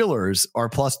 Your Steelers are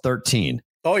plus 13.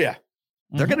 Oh yeah,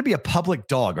 they're going to be a public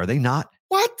dog, are they not?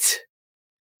 What?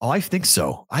 Oh, I think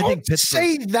so. I think Pittsburgh.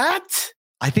 Say that.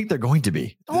 I think they're going to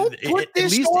be. Don't put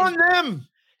this on them.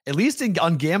 At least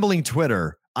on gambling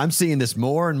Twitter, I'm seeing this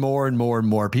more and more and more and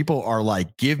more. People are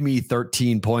like, give me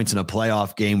 13 points in a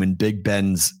playoff game in Big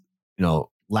Ben's,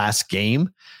 last game.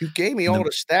 You gave me all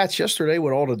the stats yesterday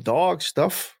with all the dog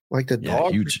stuff, like the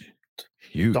dog. Huge.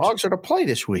 Dogs are to play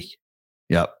this week.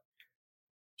 Yep.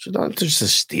 So not just the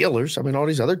Steelers. I mean, all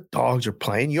these other dogs are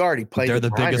playing. You already played. They're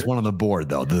the biggest one on the board,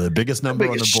 though. They're the biggest number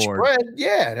on the board. Spread.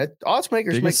 Yeah. That odds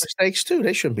makers make mistakes too.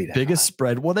 They shouldn't be that biggest high.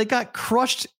 Spread. Well, they got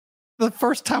crushed the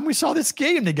first time we saw this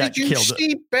game. They got killed. Did you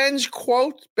see Ben's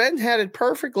quote? Ben had it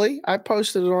perfectly. I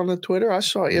posted it on the Twitter. I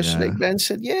saw it yesterday. Yeah. Ben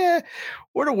said, "Yeah,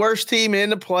 we're the worst team in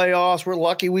the playoffs. We're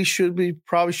lucky we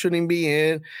probably shouldn't even be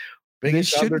in.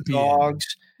 Biggest underdogs."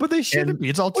 But they shouldn't be.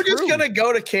 It's all true. We're just going to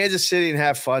go to Kansas City and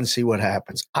have fun, see what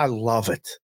happens. I love it.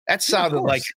 That sounded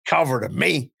like a cover to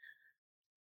me.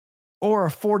 Or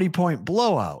a 40-point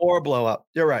blowout. Or a blowout.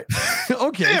 You're right.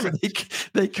 Okay. So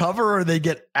they cover or they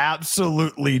get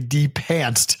absolutely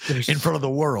de-pantsed in front of the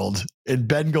world. And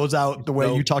Ben goes out the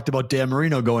way you talked about Dan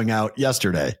Marino going out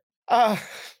yesterday. I've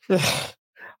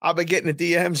been getting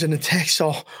the DMs and the texts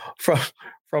all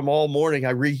from all morning.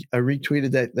 I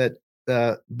retweeted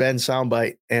that Ben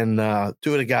soundbite, and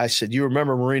 2 of the guys said, "You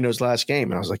remember Marino's last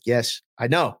game?" And I was like, "Yes, I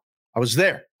know. I was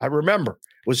there. I remember.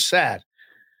 It was sad.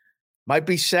 Might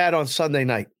be sad on Sunday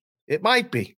night. It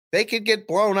might be. They could get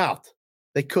blown out.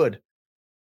 They could.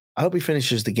 I hope he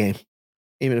finishes the game,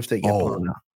 even if they get blown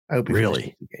out. I hope he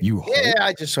really. You hope? Yeah,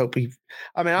 I just hope he.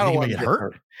 I mean, I don't want him to get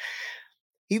hurt.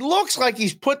 he looks like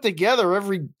he's put together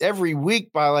every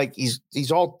week by like he's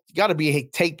all got to be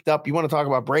taped up. You want to talk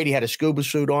about Brady had a scuba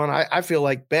suit on. I feel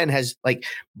like Ben has like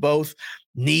both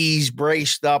knees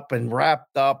braced up and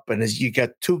wrapped up, and as you got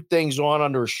two things on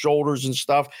under his shoulders and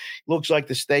stuff. Looks like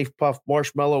the Stay Puft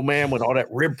Marshmallow Man with all that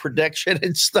rib protection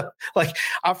and stuff. Like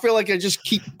I feel like I just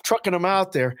keep trucking him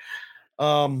out there.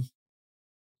 I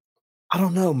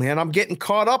don't know, man. I'm getting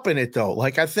caught up in it though.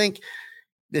 Like I think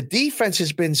the defense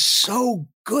has been so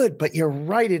good, but you're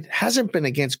right. It hasn't been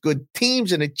against good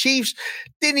teams, and the Chiefs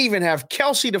didn't even have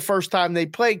Kelsey the first time they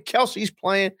played. Kelsey's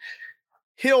playing.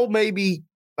 Hill maybe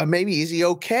is he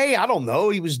okay? I don't know.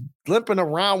 He was limping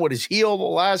around with his heel the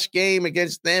last game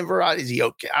against Denver. Is he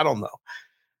okay? I don't know.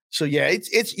 So yeah,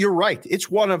 it's you're right. It's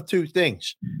one of two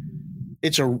things.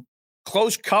 It's a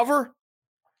close cover,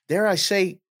 dare I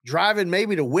say, driving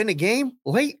maybe to win a game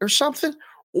late or something,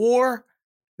 or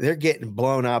they're getting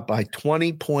blown out by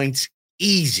 20 points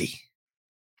easy.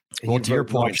 Well, to your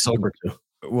point,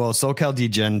 SoCal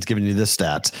DGen's giving you this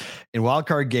stats. In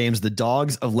wildcard games, the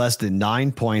dogs of less than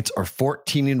 9 points are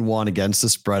 14-1 against the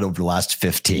spread over the last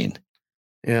 15.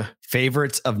 Yeah.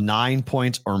 Favorites of 9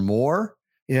 points or more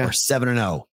are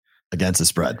 7-0 against the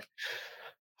spread.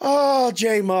 Oh,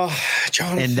 J-Ma,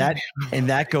 Jonathan. And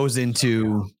that goes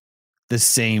into the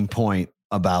same point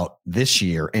about this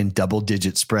year, and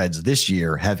double-digit spreads this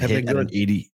year have hit at an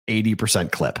 80%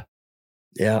 clip.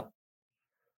 Yeah.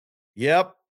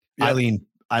 Yep.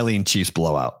 Eileen Chiefs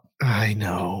blowout. I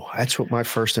know. That's what my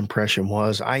first impression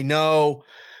was. I know.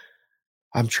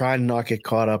 I'm trying to not get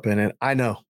caught up in it. I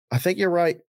know. I think you're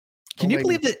right. Can you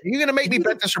believe that? You're going to make me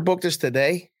bet this or book this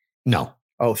today? No.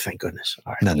 Oh, thank goodness.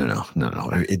 All right. No.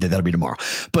 That'll be tomorrow.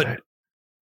 But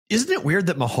isn't it weird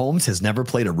that Mahomes has never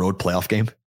played a road playoff game?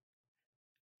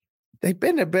 They've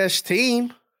been the best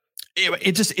team.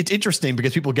 It's interesting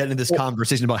because people get into this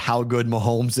conversation about how good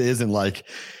Mahomes is, and like,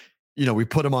 we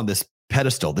put him on this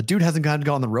pedestal. The dude hasn't gone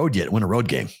on the road yet, win a road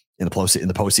game in the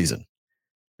postseason.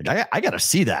 Like, I got to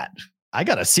see that. I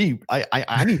got to see.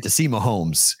 I need to see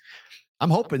Mahomes. I'm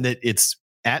hoping that it's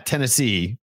at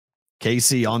Tennessee,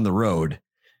 KC on the road.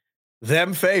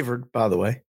 Them favored, by the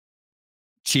way.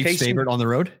 Chiefs favored on the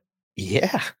road.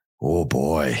 Yeah. Oh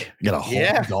boy, I got a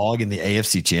home dog in the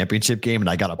AFC Championship game, and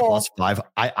I got a +5.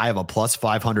 I have a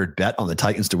 +500 bet on the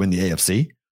Titans to win the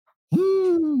AFC.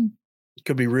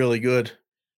 Could be really good.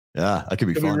 Yeah, that could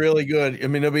be fun. Be really good. I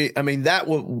mean,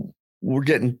 we're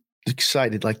getting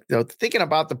excited. Like thinking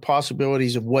about the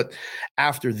possibilities of what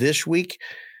after this week.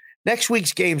 Next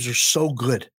week's games are so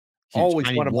good. Huge.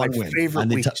 Always one of my favorite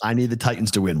weeks. I need the Titans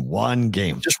to win one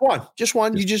game. Just one.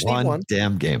 You just need one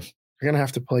damn game. You're going to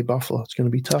have to play Buffalo. It's going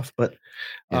to be tough. But,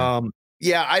 I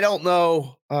don't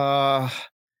know. Mahomes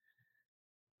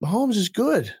is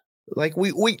good. Like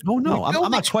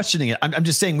I'm not questioning it. I'm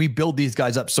just saying we build these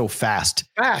guys up so fast.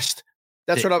 That's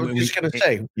what I was just going to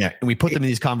say. Yeah. And we put them in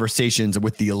these conversations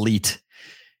with the elite.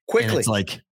 Quickly. And it's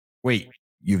like, wait,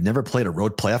 you've never played a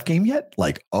road playoff game yet?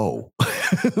 Like, oh.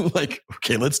 Like,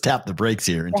 okay, let's tap the brakes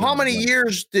here. Well, how many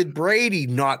years did Brady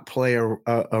not play a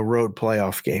road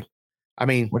playoff game? I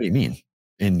mean, what do you mean?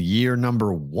 In year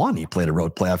number 1, he played a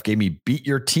road playoff game. He beat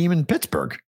your team in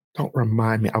Pittsburgh. Don't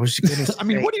remind me. I was going to say, I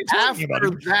mean, what are you talking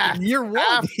about? Year 1.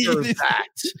 After that.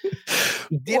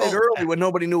 He did it early when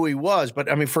nobody knew who he was.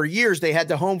 But, I mean, for years, they had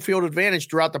the home field advantage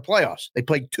throughout the playoffs. They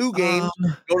played 2 games,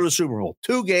 go to the Super Bowl.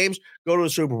 2 games, go to the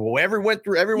Super Bowl. Everyone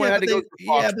had to go through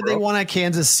Foxborough. Yeah, but they won at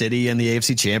Kansas City in the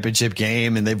AFC Championship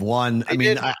game, and they've won.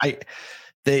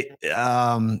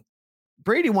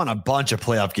 Brady won a bunch of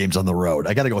playoff games on the road.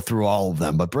 I got to go through all of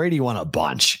them, but Brady won a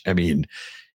bunch. I mean,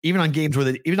 even on years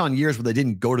where they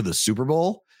didn't go to the Super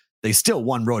Bowl, they still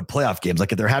won road playoff games.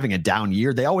 Like if they're having a down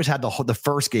year, they always had the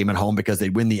first game at home because they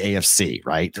win the AFC,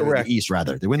 right? Correct. The East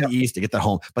rather. They win the East to get that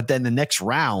home, but then the next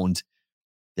round,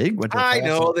 they went.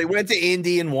 They went to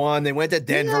Indy and won. They went to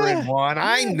Denver and won.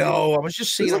 I know. I was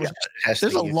just seeing.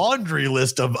 There's a laundry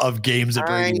list of games that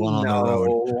Brady won on the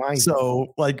road.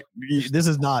 So like, this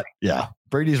is not. Yeah,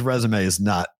 Brady's resume is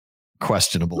not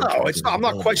questionable. No, it's not. I'm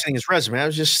not questioning his resume.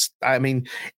 I mean,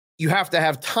 you have to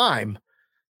have time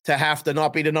to have to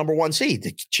not be the number 1 seed.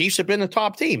 The Chiefs have been the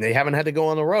top team. They haven't had to go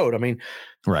on the road. I mean,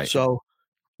 right. So.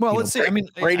 Well, let's see. I mean,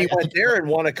 Brady went there and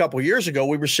won a couple of years ago.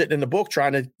 We were sitting in the book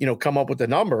trying to, come up with the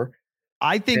number.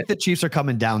 I think the Chiefs are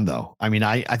coming down, though. I mean,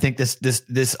 I think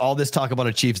this all this talk about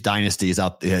a Chiefs dynasty is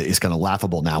kind of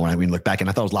laughable now. When I look back, and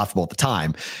I thought it was laughable at the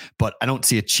time, but I don't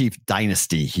see a Chiefs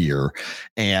dynasty here.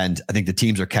 And I think the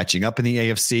teams are catching up in the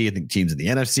AFC. I think teams in the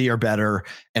NFC are better,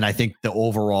 and I think the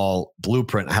overall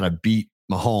blueprint how to beat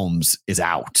Mahomes is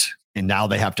out. And now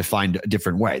they have to find a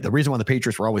different way. The reason why the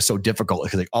Patriots were always so difficult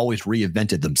is because they always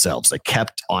reinvented themselves. They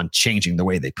kept on changing the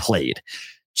way they played.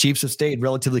 Chiefs have stayed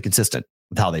relatively consistent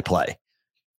with how they play.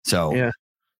 So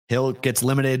Hill gets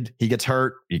limited. He gets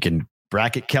hurt. You can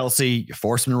bracket Kelsey. You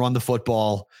force him to run the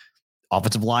football.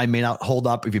 Offensive line may not hold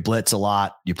up if you blitz a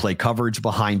lot. You play coverage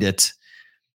behind it.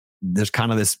 There's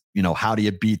kind of this, how do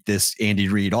you beat this Andy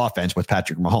Reid offense with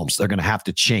Patrick Mahomes? They're going to have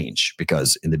to change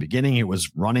because in the beginning it was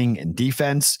running and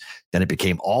defense. Then it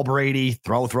became all Brady,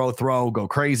 throw, go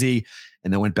crazy.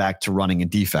 And then went back to running and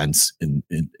defense and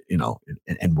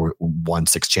won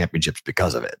 6 championships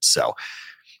because of it. So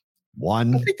I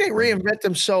think they reinvent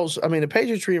themselves. I mean, the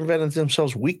Patriots reinvented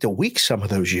themselves week to week some of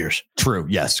those years. True.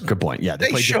 Yes. Good point. Yeah.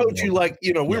 They showed you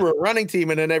we were a running team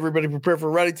and then everybody prepared for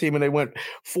a running team and they went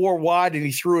 4 wide and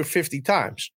he threw it 50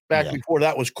 times before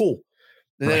that was cool.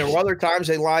 And then there were other times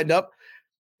they lined up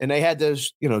and they had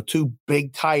those, 2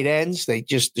 big tight ends. They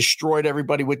just destroyed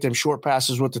everybody with them short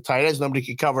passes with the tight ends. Nobody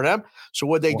could cover them. So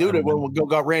what they do, they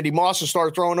got Randy Moss and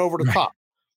started throwing over the top.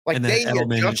 Like and then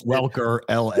Edelman, Welker.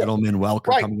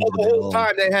 Right. The whole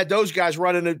time they had those guys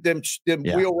running them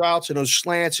wheel routes and those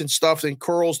slants and stuff and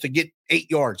curls to get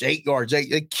 8 yards.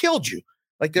 They killed you.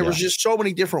 Like there was just so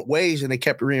many different ways and they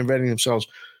kept reinventing themselves.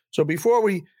 So before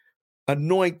we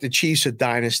anoint the Chiefs a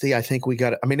dynasty, I think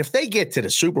if they get to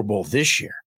the Super Bowl this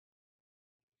year,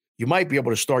 you might be able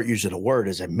to start using the word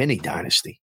as a mini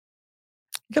dynasty.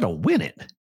 You got to win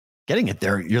it. Getting it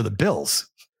there, you're the Bills.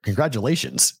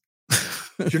 Congratulations.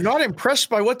 You're not impressed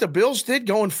by what the Bills did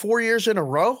going 4 years in a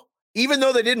row, even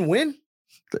though they didn't win?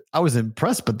 I was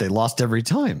impressed, but they lost every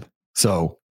time.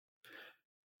 So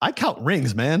I count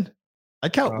rings, man. I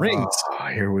count rings.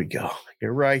 Here we go.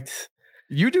 You're right.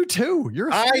 You do too.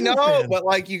 I know, fan.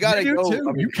 But you got to go.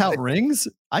 Too. You count rings.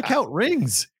 I count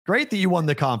rings. Great that you won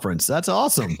the conference. That's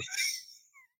awesome.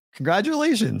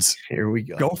 Congratulations. Here we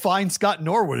go. Go find Scott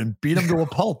Norwood and beat him to a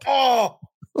pulp.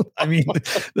 I mean,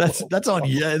 that's on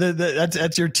you.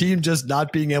 That's your team just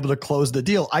not being able to close the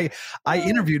deal. I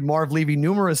interviewed Marv Levy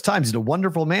numerous times. He's a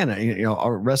wonderful man.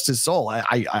 Rest his soul.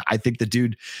 I think the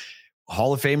dude,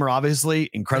 Hall of Famer, obviously,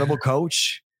 incredible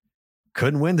coach,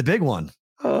 couldn't win the big one.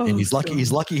 And he's lucky.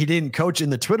 He's lucky he didn't coach in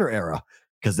the Twitter era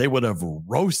because they would have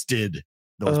roasted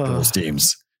those Bills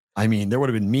teams. I mean, there would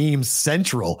have been memes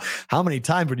central. How many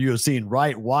times would you have seen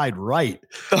right, wide, right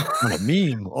on a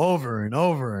meme over and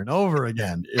over and over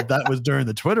again if that was during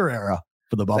the Twitter era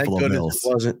for the Buffalo Bills? It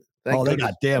wasn't.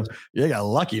 They got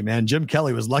lucky, man. Jim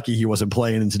Kelly was lucky he wasn't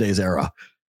playing in today's era.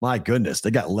 My goodness,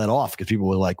 they got let off because people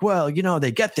were like, well,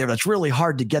 they get there. That's really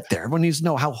hard to get there. Everyone needs to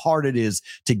know how hard it is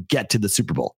to get to the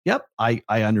Super Bowl. Yep, I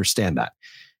understand that.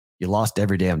 You lost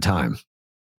every damn time.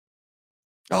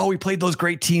 Oh, we played those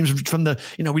great teams from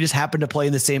we just happened to play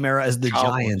in the same era as the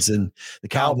Giants and the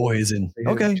Cowboys. And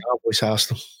okay. Cowboys housed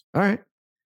them. All right.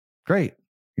 Great.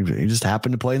 You just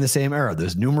happened to play in the same era.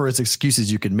 There's numerous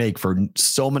excuses you can make for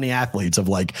so many athletes of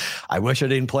I wish I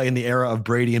didn't play in the era of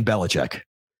Brady and Belichick.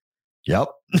 Yep.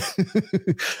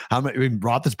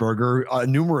 Roethlisberger,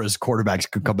 numerous quarterbacks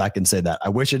could come back and say that. I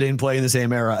wish I didn't play in the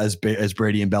same era as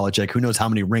Brady and Belichick. Who knows how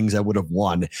many rings I would have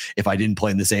won if I didn't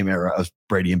play in the same era as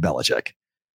Brady and Belichick.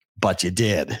 But you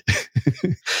did.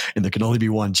 And there can only be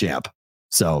one champ.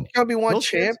 So there'll be one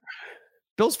champ.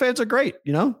 Bills fans are great.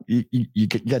 You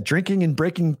got drinking and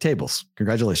breaking tables.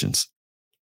 Congratulations.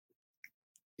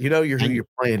 Who you're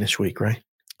playing this week, right?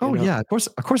 Yeah, of course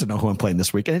I know who I'm playing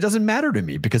this week. And it doesn't matter to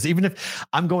me because even if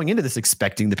I'm going into this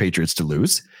expecting the Patriots to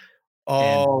lose.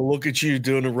 Look at you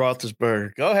doing the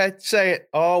Roethlisberger. Go ahead, say it.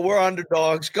 Oh, we're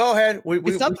underdogs. Go ahead. We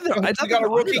got a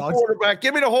rookie quarterback.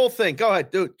 Give me the whole thing. Go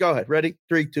ahead, dude. Go ahead. Ready?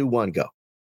 3, 2, 1, go.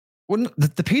 When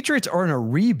the Patriots are in a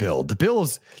rebuild, the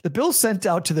Bills sent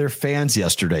out to their fans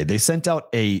yesterday. They sent out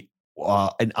an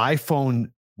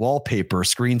iPhone wallpaper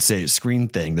screen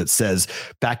thing that says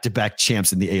back-to-back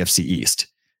champs in the AFC East.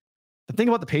 The thing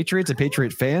about the Patriots and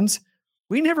Patriot fans,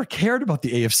 we never cared about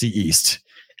the AFC East.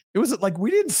 It was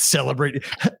we didn't celebrate.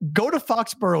 Go to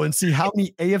Foxborough and see how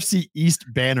many AFC East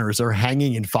banners are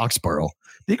hanging in Foxborough.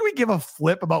 Think we give a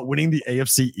flip about winning the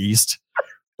AFC East?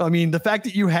 I mean, the fact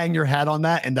that you hang your hat on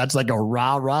that and that's a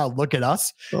rah, look at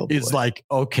us is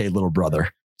okay, little brother,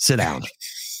 sit down.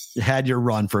 You had your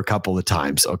run for a couple of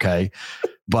times, okay?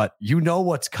 But you know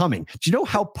what's coming. Do you know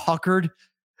how puckered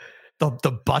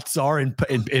the butts are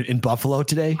in Buffalo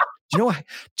today? Do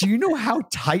you know how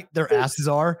tight their asses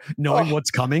are knowing what's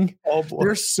coming?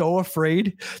 They're so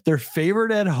afraid. They're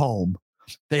favored at home.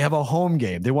 They have a home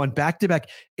game. They won back-to-back.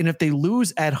 And if they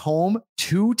lose at home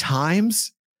 2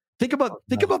 times, think about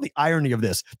the irony of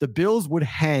this. The Bills would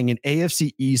hang an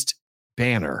AFC East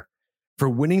banner for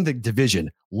winning the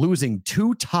division, losing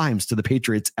 2 times to the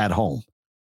Patriots at home.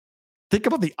 Think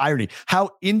about the irony, how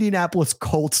Indianapolis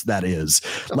Colts that is,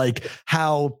 like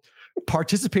how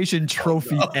participation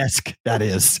trophy-esque that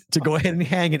is, to go ahead and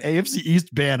hang an AFC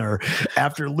East banner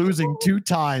after losing 2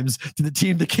 times to the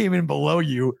team that came in below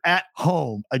you at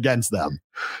home against them.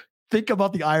 Think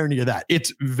about the irony of that.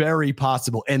 It's very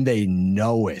possible, and they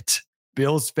know it.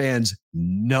 Bills fans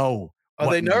know.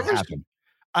 Are they nervous?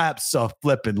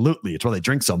 Absolutely. It's why they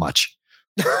drink so much.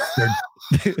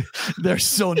 They're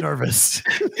so nervous.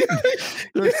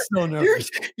 They're so nervous.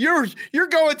 You're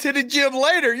going to the gym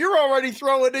later. You're already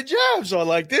throwing the jabs on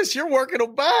like this. You're working a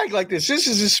bag like this. This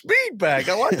is a speed bag.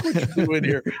 I like what you're doing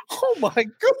here. Oh my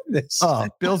goodness.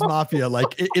 Bills Mafia,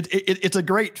 like it's a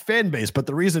great fan base, but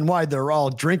the reason why they're all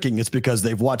drinking is because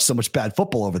they've watched so much bad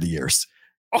football over the years.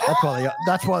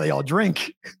 That's why they all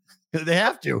drink. They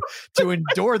have to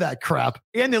endure that crap,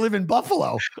 and they live in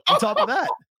Buffalo. On top of that.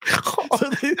 So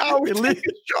they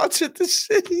taking shots at the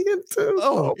city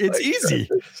too. It's easy.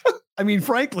 I mean,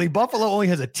 frankly, Buffalo only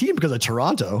has a team because of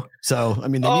Toronto. So, I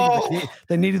mean,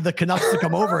 they needed the Canucks to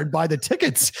come over and buy the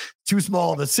tickets. Too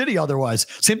small of a city otherwise.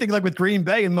 Same thing like with Green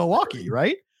Bay and Milwaukee,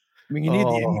 right? I mean,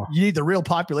 you need the real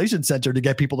population center to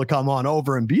get people to come on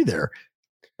over and be there.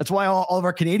 That's why all of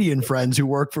our Canadian friends who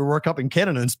work up in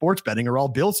Canada in sports betting are all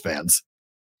Bills fans.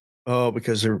 Oh,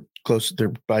 because they're close.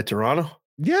 They're by Toronto.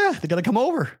 Yeah, they got to come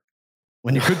over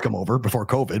when you could come over before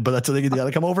COVID, but that's what they got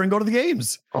to come over and go to the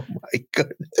games. Oh my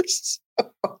goodness.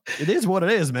 It is what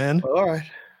it is, man. All right.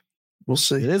 We'll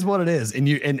see. It is what it is. And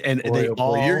you're going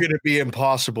to be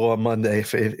impossible on Monday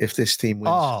if this team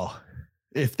wins. Oh,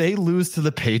 if they lose to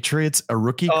the Patriots, a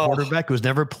rookie quarterback who's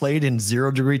never played in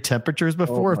 0-degree temperatures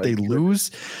before, if they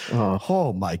lose,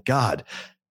 oh my God,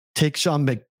 take Sean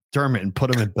McDermott and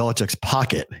put him in Belichick's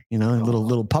pocket, a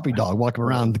little puppy dog walking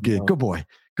around. Good boy.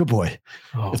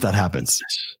 If that happens,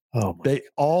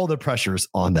 all the pressure's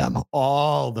on them.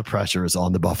 All the pressure is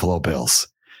on the Buffalo Bills,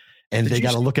 and they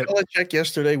got to look at Belichick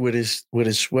yesterday with his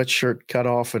sweatshirt cut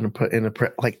off and put in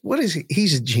what is he?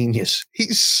 He's a genius.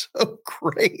 He's so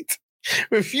great.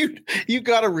 If you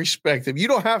got to respect him, you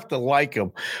don't have to like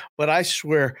him, but I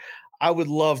swear I would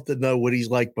love to know what he's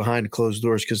like behind closed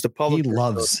doors because the public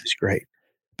is great.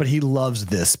 But he loves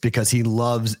this because he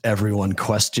loves everyone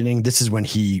questioning. This is when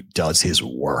he does his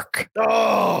work.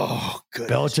 Oh, good.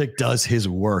 Belichick does his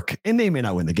work, and they may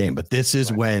not win the game, but this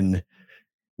is when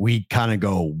we kind of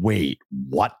go, wait,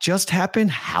 what just happened?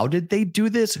 How did they do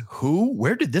this?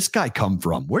 Where did this guy come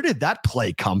from? Where did that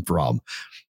play come from?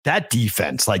 That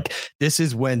defense, this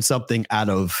is when something talk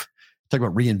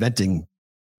about reinventing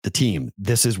the team.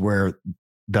 This is where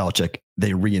Belichick,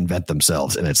 they reinvent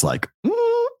themselves. And it's like,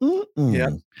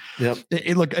 yeah. It's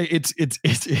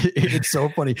so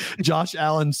funny. Josh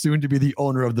Allen, soon to be the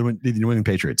owner of the New England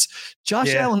Patriots.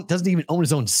 Josh Allen doesn't even own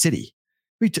his own city.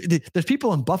 There's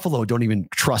people in Buffalo don't even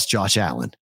trust Josh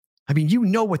Allen. I mean,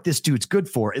 what this dude's good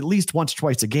for at least once,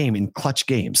 twice a game in clutch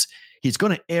games. He's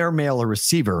going to airmail a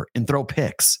receiver and throw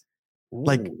picks.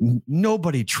 Ooh.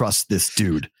 Nobody trusts this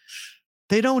dude.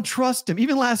 They don't trust him.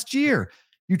 Even last year,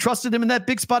 you trusted him in that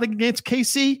big spot against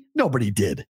KC? Nobody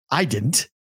did. I didn't.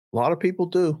 A lot of people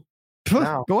do.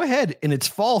 Wow. Go ahead. And it's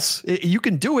false. You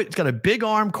can do it. It's got a big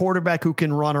arm quarterback who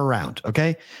can run around.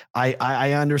 Okay.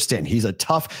 I understand. He's a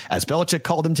tough, as Belichick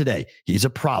called him today, he's a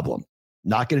problem.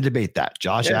 Not going to debate that.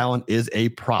 Josh Allen is a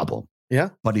problem. Yeah.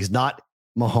 But he's not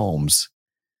Mahomes,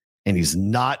 and he's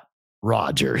not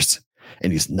Rodgers,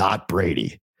 and he's not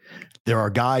Brady. There are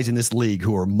guys in this league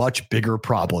who are much bigger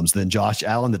problems than Josh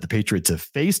Allen that the Patriots have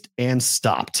faced and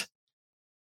stopped.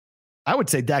 I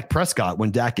would say Dak Prescott, when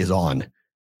Dak is on,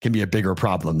 can be a bigger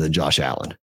problem than Josh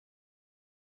Allen.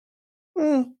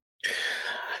 We'll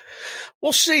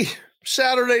see.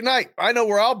 Saturday night. I know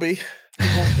where I'll be.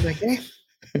 I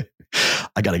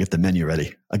got to get the menu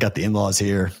ready. I got the in-laws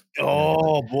here.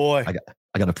 Oh boy.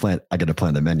 I got to plan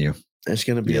the menu. There's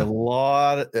going to be a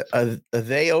lot. Are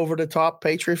they over the top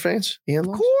Patriot fans? Of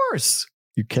course.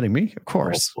 You kidding me? Of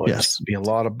course. Oh, yes. Be a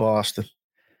lot of Boston.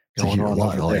 Going on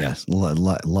over there. Yes. A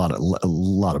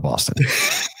lot of Boston.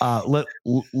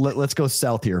 Let's go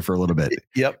south here for a little bit.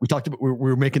 Yep. We talked about, we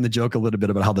were making the joke a little bit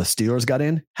about how the Steelers got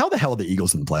in. How the hell are the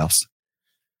Eagles in the playoffs?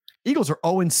 Eagles are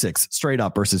 0-6 straight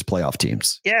up versus playoff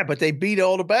teams. Yeah, but they beat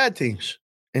all the bad teams.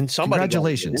 And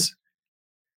congratulations.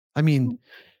 I mean,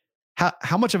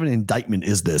 how much of an indictment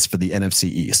is this for the NFC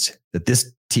East that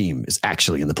this team is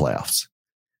actually in the playoffs?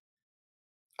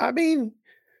 I mean,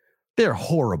 they're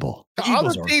horrible. The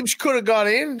other teams could have got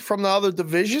in from the other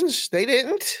divisions. They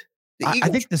didn't. I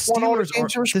think the Steelers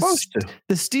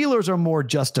are more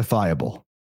justifiable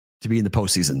to be in the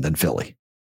postseason than Philly.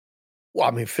 Well,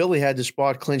 I mean, Philly had the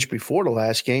spot clinched before the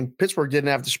last game. Pittsburgh didn't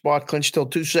have the spot clinched till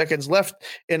 2 seconds left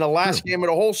in the last game of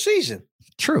the whole season.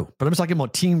 True, but I'm just talking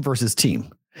about team versus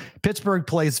team. Pittsburgh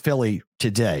plays Philly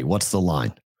today. What's the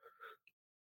line?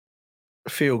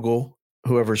 Field goal,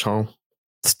 whoever's home.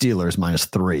 Steelers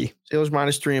 -3. Steelers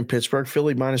 -3 in Pittsburgh.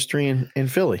 Philly -3 in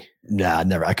Philly. Nah,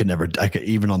 never. I could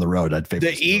even on the road. I'd favor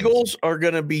the Eagles are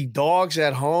going to be dogs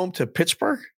at home to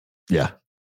Pittsburgh. Yeah,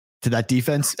 to that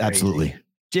defense, absolutely.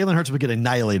 Jalen Hurts would get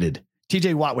annihilated.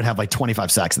 TJ Watt would have like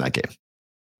 25 sacks in that game.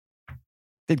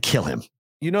 They'd kill him.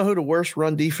 You know who the worst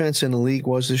run defense in the league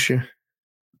was this year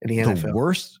in the NFL? The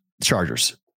worst?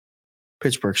 Chargers.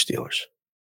 Pittsburgh Steelers.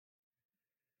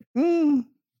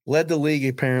 Led the league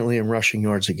apparently in rushing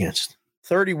yards against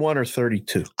 31 or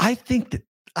 32. I think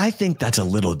that's a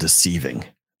little deceiving.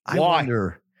 Why?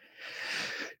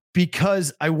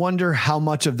 I wonder how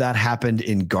much of that happened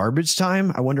in garbage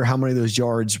time. I wonder how many of those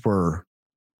yards were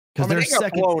because they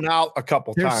got blown out a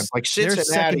couple times. Like Cincinnati, their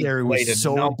secondary was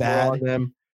so bad.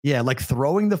 Yeah, like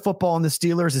throwing the football on the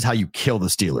Steelers is how you kill the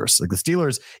Steelers. Like the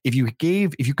Steelers, if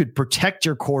you could protect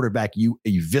your quarterback, you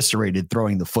eviscerated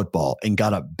throwing the football and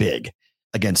got up big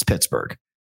against Pittsburgh.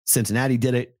 Cincinnati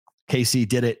did it. KC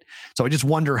did it. So I just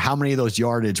wonder how many of those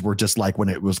yardage were just like when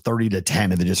it was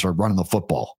 30-10 and they just started running the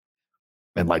football.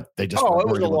 And like they just it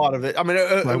was a lot of it. I mean,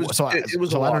 it was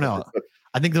a lot. I don't know.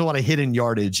 I think there's a lot of hidden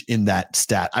yardage in that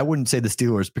stat. I wouldn't say the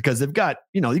Steelers because they've got,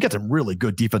 you got some really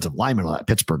good defensive linemen on that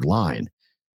Pittsburgh line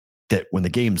that when the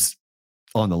game's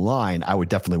on the line, I would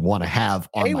definitely want to have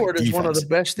on Hayward my is one of the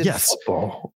best in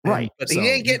football. Right. But he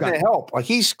ain't getting the help. Like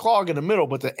he's clogging the middle,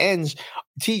 but the ends,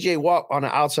 TJ Watt on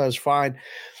the outside is fine.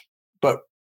 But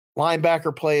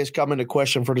linebacker play has come into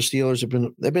question for the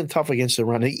Steelers. They've been tough against the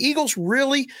run. The Eagles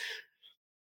really,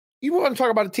 you want to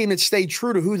talk about a team that stayed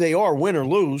true to who they are, win or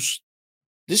lose.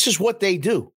 This is what they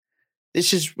do.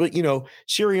 This is what,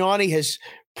 Sirianni has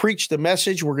preached the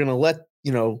message. We're going to let,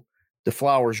 the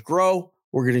flowers grow.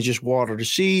 We're going to just water the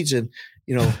seeds and,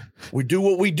 we do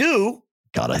what we do.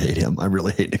 God, I hate him. I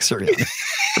really hate Nick Sirianni.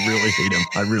 I really hate him.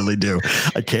 I really do.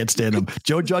 I can't stand him.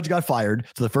 Joe Judge got fired.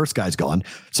 So the first guy's gone.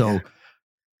 So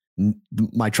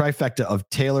my trifecta of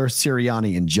Taylor,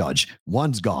 Sirianni, and Judge,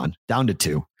 one's gone down to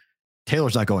 2.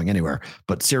 Taylor's not going anywhere,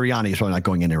 but Sirianni is probably not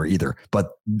going anywhere either.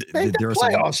 But there are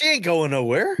playoffs. He ain't going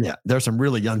nowhere. Yeah, there's some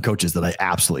really young coaches that I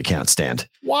absolutely can't stand.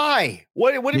 Why?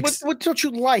 What don't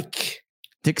you like?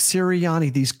 Nick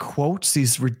Sirianni, these quotes,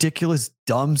 these ridiculous,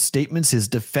 dumb statements, his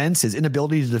defense, his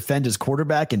inability to defend his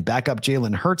quarterback and back up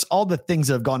Jalen Hurts, all the things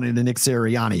that have gone into Nick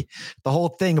Sirianni. The whole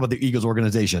thing about the Eagles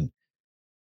organization.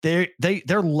 They're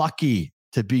lucky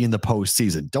to be in the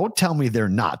postseason. Don't tell me they're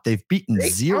not. They've beaten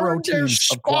 0 teams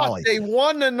of quality. They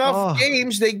won enough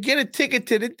games. They get a ticket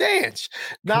to the dance.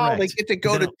 Now Correct. They get to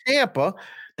go to Tampa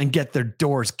and get their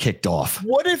doors kicked off.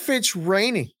 What if it's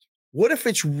raining? What if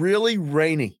it's really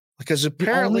raining? Because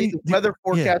apparently the weather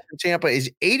forecast in Tampa is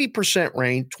 80%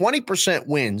 rain, 20%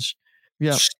 winds,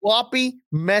 sloppy,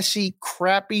 messy,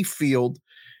 crappy field.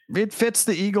 It fits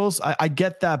the Eagles. I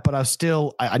get that, but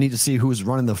I need to see who's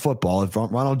running the football. If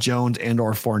Ronald Jones and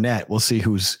or Fournette, we'll see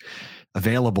who's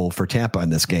available for Tampa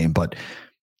in this game. But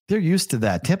they're used to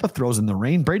that. Tampa throws in the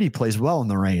rain. Brady plays well in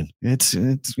the rain.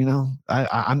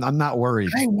 I'm not worried.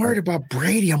 I ain't worried about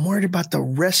Brady. I'm worried about the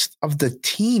rest of the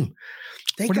team.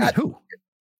 They got who?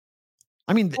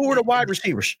 I mean, who are the wide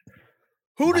receivers?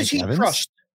 Who does he trust?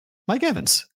 Mike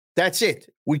Evans. That's it.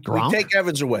 We take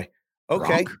Evans away.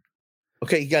 Okay. Gronk?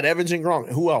 Okay, you got Evans and Gronk.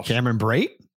 Who else? Cameron Brate.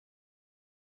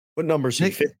 What number is he?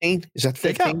 15? Is that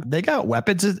 15? They got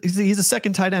weapons. He's a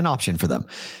second tight end option for them.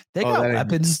 They got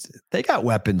weapons. They got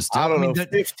weapons. I don't know.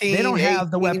 15, they don't 18,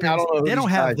 have the weapons. They don't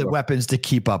have the are. Weapons to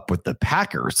keep up with the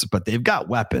Packers, but they've got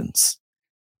weapons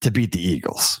to beat the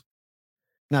Eagles.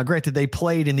 Now, granted, they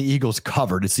played in the Eagles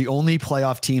covered. It's the only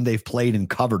playoff team they've played and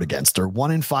covered against. They're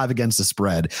 1-5 against the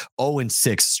spread,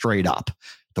 0-6 straight up.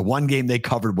 The one game they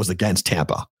covered was against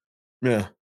Tampa. Yeah.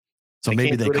 So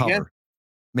maybe they cover. Again?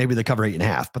 Maybe they cover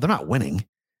 8.5, but they're not winning.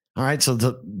 All right. So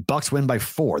the Bucs win by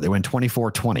 4. They win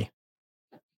 24-20.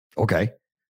 Okay.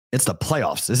 It's the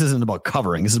playoffs. This isn't about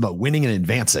covering. This is about winning and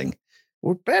advancing.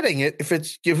 We're betting it. If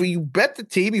you bet the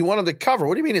team, you wanted to cover.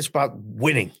 What do you mean it's about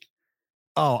winning?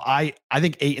 Oh, I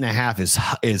think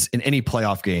 8.5 is in any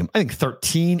playoff game. I think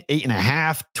 13,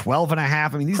 8.5, 12.5.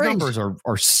 I mean, these numbers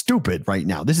are stupid right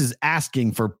now. This is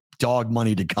asking for dog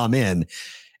money to come in,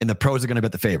 and the pros are going to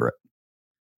bet the favorite.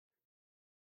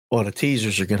 Well, the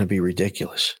teasers are going to be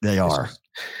ridiculous. They are.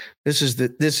 This is the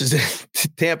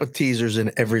Tampa teasers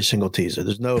in every single teaser.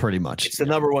 There's no pretty much. It's the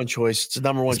number one choice. It's the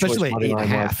number one especially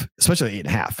choice. Especially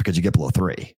 8.5, because you get below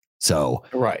 3. So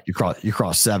right, you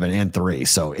cross 7 and 3.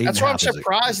 So that's why I'm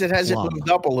surprised it hasn't moved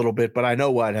up a little bit. But I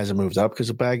know why it hasn't moved up, because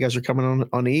the bad guys are coming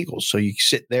on the Eagles. So you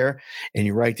sit there and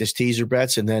you write this teaser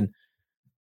bets, and then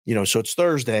so it's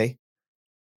Thursday,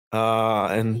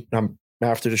 and I'm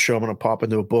after the show. I'm going to pop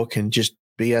into a book and just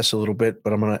BS a little bit,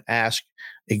 but I'm going to ask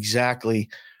exactly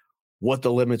what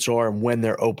the limits are and when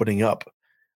they're opening up.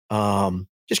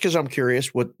 Just because I'm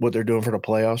curious what they're doing for the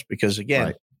playoffs. Because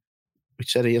again, we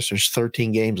said yes, there's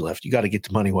 13 games left. You got to get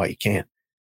the money while you can.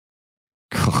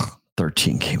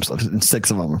 13 games left, and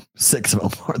 6 of them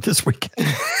are this weekend.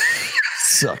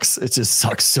 Sucks. It just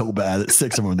sucks so bad that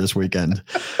 6 of them are this weekend.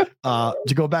 To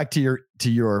go back to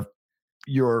your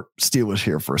Steelers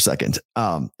here for a second.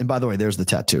 And by the way, there's the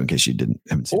tattoo in case you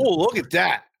haven't seen. Oh, look at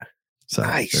that. So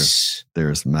nice.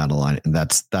 There's Madeline, and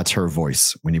that's her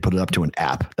voice. When you put it up to an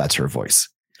app, that's her voice.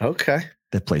 Okay.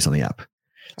 That plays on the app.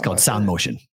 It's called Sound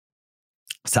Motion.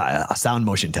 A sound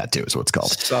motion tattoo is what it's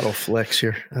called. Subtle flex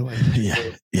here. I like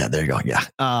it. Yeah. There you go. Yeah.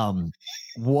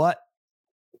 What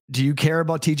do you care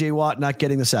about TJ Watt not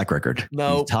getting the sack record?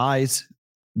 No. He ties.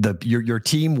 Your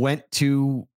team went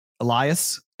to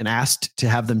Elias and asked to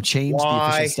have them change the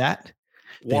official stat.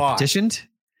 They petitioned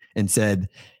and said,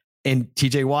 and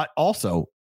TJ Watt also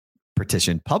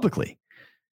petitioned publicly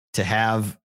to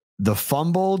have the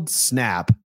fumbled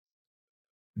snap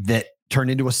that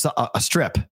turned into a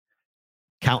strip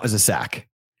count as a sack.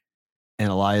 And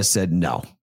Elias said, no,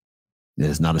 it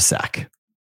is not a sack.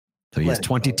 So he has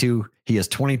 22. He has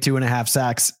 22 and a half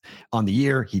sacks on the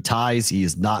year. He ties. He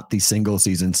is not the single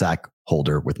season sack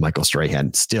holder with Michael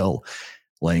Strahan, still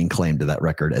laying claim to that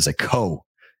record as a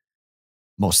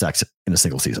most sacks in a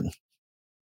single season.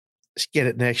 Let's get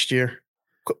it next year.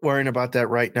 Quit worrying about that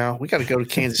right now. We got to go to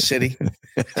Kansas City.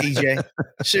 TJ,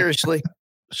 seriously,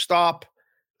 stop.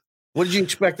 What did you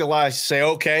expect Elias to say?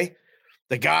 Okay.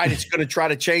 The guy that's going to try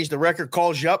to change the record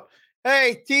calls you up.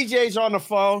 Hey, TJ's on the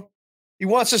phone. He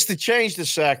wants us to change the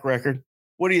sack record.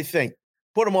 What do you think?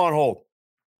 Put him on hold.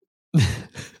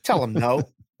 Tell him no.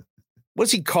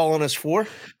 What's he calling us for?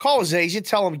 Call his agent.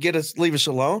 Tell him leave us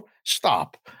alone.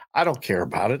 Stop. I don't care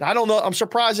about it. I don't know. I'm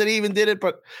surprised that he even did it.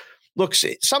 But look,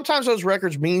 sometimes those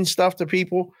records mean stuff to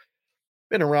people.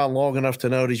 Been around long enough to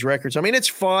know these records. I mean, it's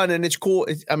fun and it's cool.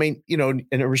 And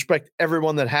I respect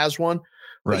everyone that has one.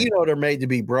 Right. But they're made to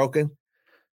be broken.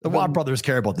 The Watt brothers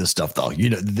care about this stuff, though.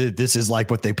 This is like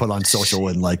what they put on social,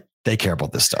 and like they care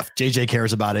about this stuff. JJ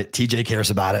cares about it. TJ cares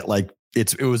about it. Like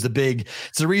it's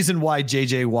the reason why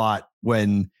JJ Watt,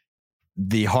 when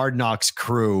the Hard Knocks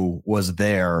crew was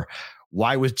there,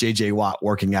 why was JJ Watt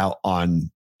working out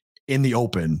in the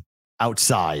open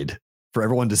outside for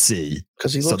everyone to see?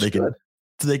 Because he looks good.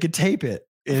 So they could tape it.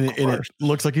 And it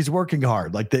looks like he's working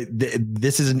hard. Like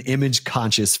this is an image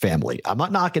conscious family. I'm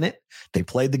not knocking it. They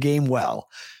played the game well,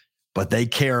 but they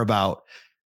care about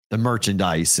the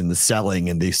merchandise and the selling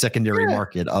and the secondary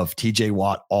market of TJ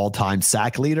Watt, all-time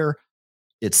sack leader.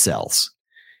 It sells.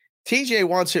 TJ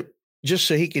wants it just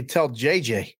so he could tell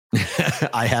JJ,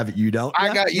 I have it. You don't.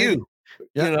 I got you.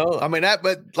 Yeah. I mean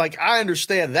but like I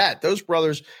understand that those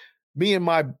brothers, me and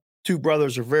my 2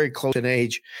 brothers are very close in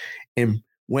age, and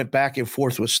went back and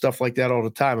forth with stuff like that all the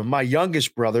time. And my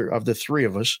youngest brother of the 3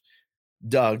 of us,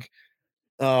 Doug,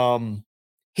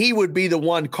 he would be the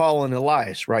one calling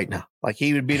Elias right now. Like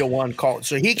he would be the one calling.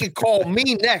 So he could call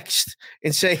me next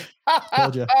and say,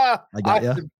 told you. I got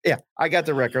you. Yeah, I got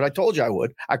the record. I told you I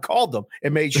would. I called them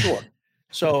and made sure.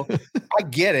 So I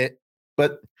get it,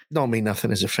 but don't mean nothing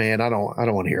as a fan. I don't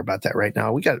want to hear about that right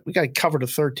now. We got to cover the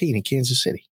 13 in Kansas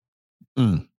City.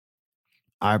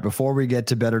 All right, before we get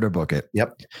to better to book it, I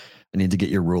need to get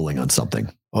your ruling on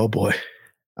something. Oh, boy.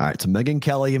 All right, so Megyn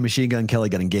Kelly and Machine Gun Kelly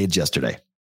got engaged yesterday.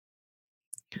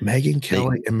 Megyn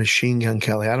Kelly and Machine Gun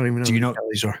Kelly. I don't even know who the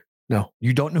Kellys are. No.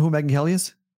 You don't know who Megyn Kelly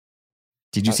is?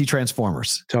 Did you see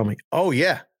Transformers? Tell me. Oh,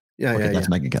 yeah. Yeah, okay, that's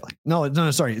Megyn Kelly. No,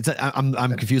 sorry. I'm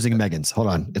confusing Megyn's. Hold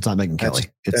on. It's not Megyn Kelly.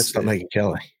 That's not Megyn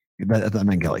Kelly. That's not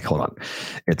Megyn Kelly. Hold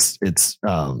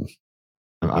on.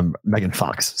 I'm Megan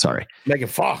Fox. Sorry, Megan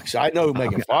Fox. I know who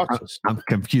Megan Fox is. I'm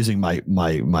confusing my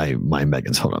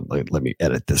Megans. Hold on. Let me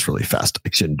edit this really fast.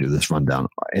 I shouldn't do this rundown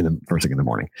in the first thing in the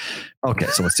morning. Okay,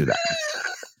 so let's do that.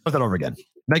 Put that over again.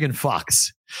 Megan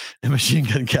Fox and Machine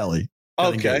Gun Kelly.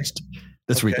 Okay.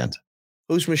 This weekend.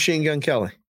 Who's Machine Gun Kelly?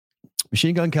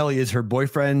 Machine Gun Kelly is her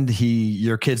boyfriend.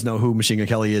 Your kids know who Machine Gun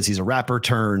Kelly is. He's a rapper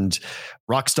turned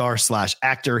rock star /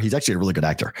 actor. He's actually a really good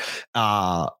actor.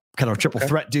 Kind of a triple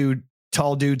threat dude.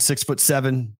 Tall dude,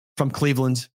 6'7", from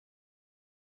Cleveland.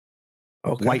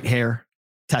 Okay. White hair,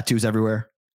 tattoos everywhere.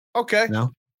 Okay.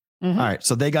 No. Mm-hmm. All right.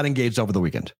 So they got engaged over the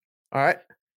weekend. All right.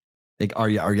 Or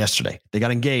yesterday. They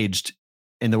got engaged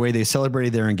and the way they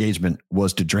celebrated their engagement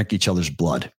was to drink each other's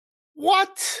blood.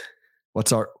 What?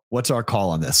 What's our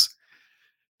call on this?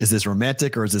 Is this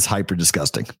romantic or is this hyper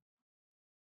disgusting?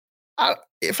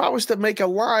 If I was to make a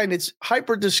line, it's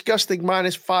hyper disgusting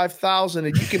minus 5,000,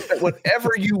 and you can bet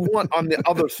whatever you want on the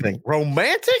other thing.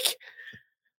 Romantic?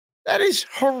 That is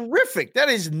horrific. That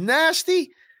is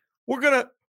nasty.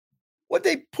 What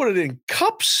they put it in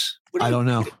cups? I don't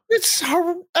know.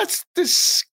 That's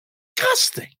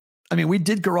disgusting. I mean, we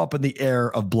did grow up in the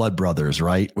era of blood brothers,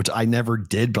 right? Which I never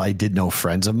did, but I did know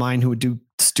friends of mine who would do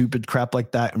stupid crap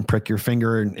like that and prick your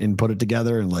finger and put it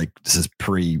together. And like, this is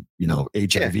pre,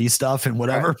 HIV stuff and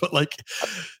whatever. Right. But like,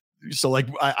 so like,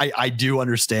 I do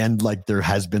understand like there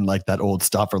has been like that old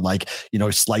stuff or like,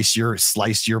 slice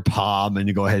your palm and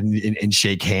you go ahead and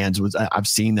shake hands. I've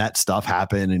seen that stuff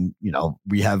happen. And,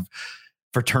 we have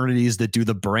fraternities that do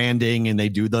the branding and they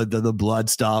do the blood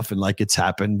stuff and like it's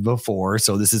happened before.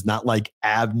 So this is not like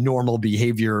abnormal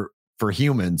behavior for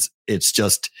humans. It's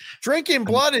just drinking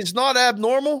blood is not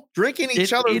abnormal. Drinking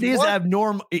each other's blood. It is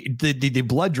abnormal. The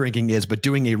blood drinking is, but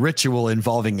doing a ritual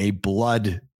involving a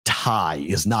blood tie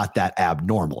is not that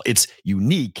abnormal. It's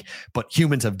unique, but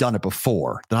humans have done it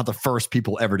before. They're not the first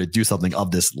people ever to do something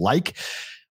of this. Like,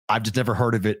 I've just never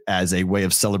heard of it as a way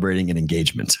of celebrating an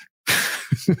engagement.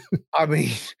 I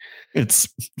mean, it's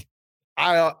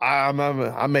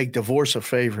I make divorce a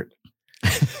favorite.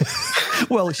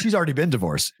 Well, she's already been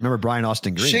divorced. Remember Brian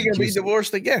Austin Green? She gonna be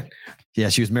divorced again. Yeah,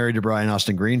 she was married to Brian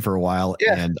Austin Green for a while,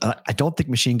 and I don't think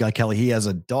Machine Gun Kelly. He has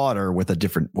a daughter with a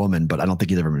different woman, but I don't think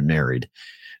he's ever been married.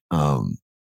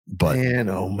 But man,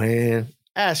 oh man,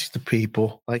 ask the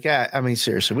people. Like, I mean,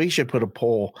 seriously, we should put a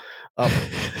poll up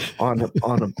on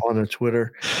the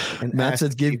Twitter. And Matt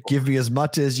says, give me as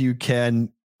much as you can.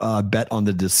 Bet on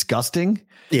the disgusting.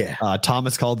 Yeah.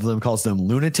 Thomas calls them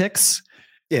lunatics.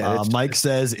 Yeah. Mike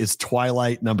says it's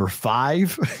Twilight number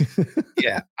 5.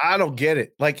 Yeah. I don't get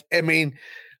it. Like, I mean,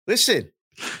 listen,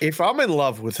 if I'm in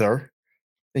love with her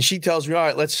and she tells me, all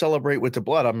right, let's celebrate with the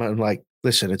blood, I'm like,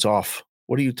 listen, it's off.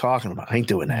 What are you talking about? I ain't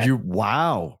doing that.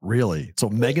 Wow, really? So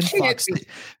Megan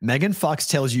Fox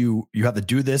tells you have to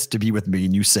do this to be with me,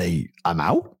 and you say, I'm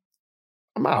out?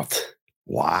 I'm out.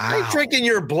 Wow. I ain't drinking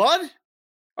your blood.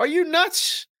 Are you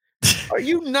nuts? Are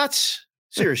you nuts?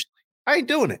 Seriously. I ain't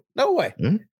doing it. No way.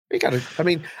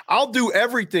 Mm-hmm. I'll do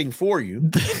everything for you.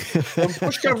 When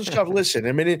push comes to shove,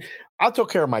 listen, I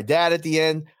took care of my dad at the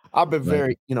end. I've been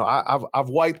very, I've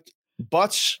wiped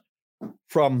butts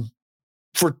for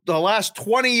the last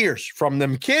 20 years, from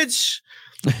them kids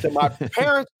to my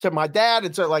parents, to my dad,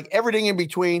 and to like everything in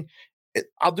between.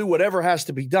 I'll do whatever has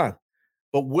to be done.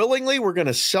 But willingly, we're going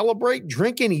to celebrate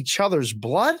drinking each other's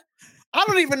blood. I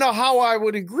don't even know how I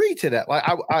would agree to that. Like,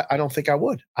 I don't think I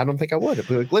would. I don't think I would. But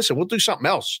like, listen, we'll do something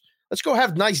else. Let's go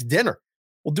have nice dinner.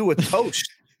 We'll do a toast.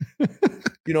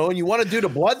 And you want to do the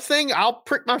blood thing? I'll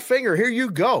prick my finger. Here you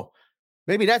go.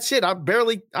 Maybe that's it. I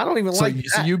don't even like that.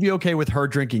 So you'd be okay with her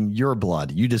drinking your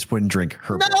blood. You just wouldn't drink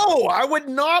her blood. No, I would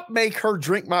not make her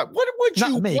drink my. What would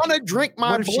you want to drink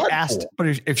my blood? She asked,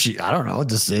 but if she, I don't know,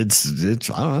 it's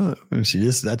I don't know. She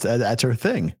just, that's her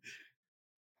thing.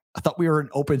 I thought we were an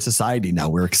open society. Now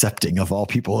we're accepting of all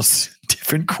people's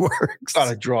different quirks. Got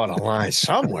to draw the line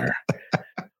somewhere.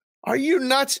 Are you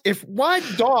nuts? If my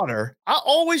daughter, I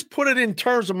always put it in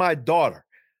terms of my daughter.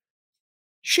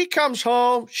 She comes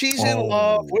home. She's in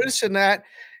love with this and that.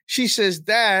 She says,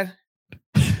 Dad,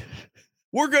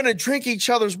 we're going to drink each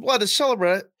other's blood to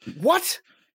celebrate. What?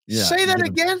 Yeah, say that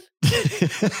again?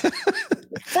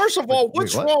 First of all,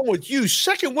 what's wrong with you?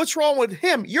 Second, what's wrong with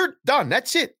him? You're done.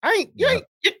 That's it. You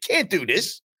can't do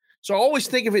this. So I always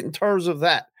think of it in terms of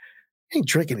that. I ain't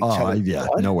drinking each other's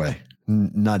blood. No way.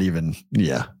 Not even.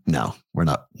 Yeah, no, we're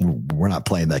not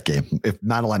playing that game. If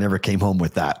Madeline ever came home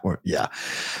with that, we're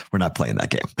not playing that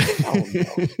game. Oh, no.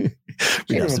 I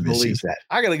can't even believe that.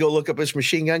 I got to go look up this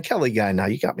Machine Gun Kelly guy now.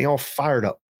 You got me all fired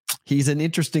up. He's an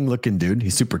interesting looking dude.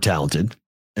 He's super talented.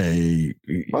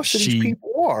 Most of these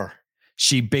people are.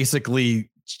 She basically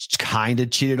kind of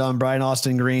cheated on Brian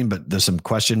Austin Green, but there's some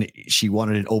question. She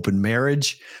wanted an open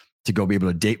marriage to go be able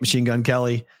to date Machine Gun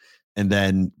Kelly. And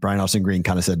then Brian Austin Green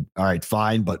kind of said, all right,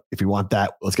 fine. But if you want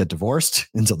that, let's get divorced.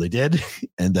 And so they did.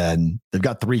 And then they've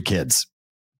got 3 kids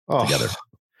together.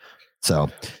 So,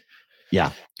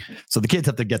 yeah. So the kids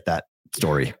have to get that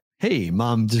story. Hey,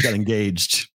 mom just got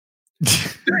engaged. Do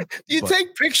you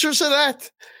take pictures of that?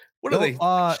 What are they?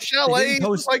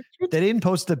 Chalets? They didn't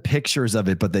post the pictures of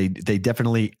it, but they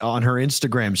definitely, on her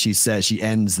Instagram, she says, she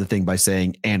ends the thing by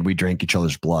saying, and we drank each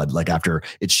other's blood. Like after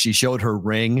she showed her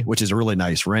ring, which is a really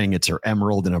nice ring. It's her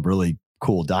emerald and a really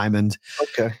cool diamond.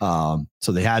 Okay.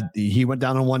 So he went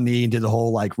down on one knee and did the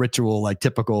whole like ritual, like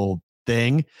typical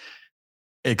thing,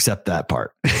 except that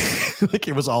part. Like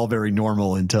it was all very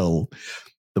normal until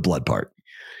the blood part.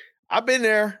 I've been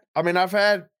there. I mean,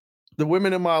 the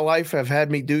women in my life have had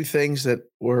me do things that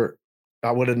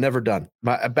I would have never done.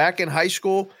 Back in high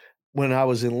school, when I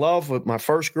was in love with my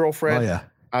first girlfriend,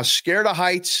 I was scared of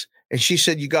heights. And she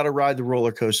said, you got to ride the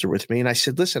roller coaster with me. And I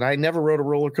said, listen, I never rode a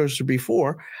roller coaster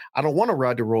before. I don't want to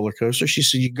ride the roller coaster. She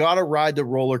said, you got to ride the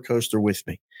roller coaster with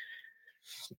me.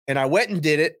 And I went and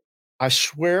did it. I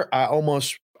swear I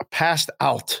almost passed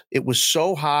out. It was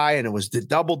so high and it was the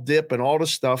double dip and all the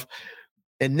stuff.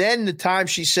 And then the time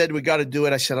she said, we got to do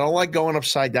it, I said, I don't like going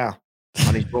upside down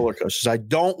on these roller coasters. I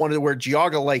don't want to wear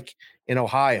Geauga Lake in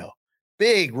Ohio.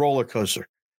 Big roller coaster.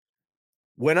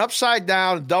 Went upside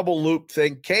down, double loop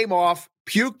thing, came off,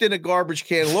 puked in a garbage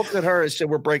can, looked at her and said,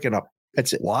 we're breaking up.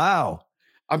 That's it. Wow.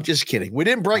 I'm just kidding. We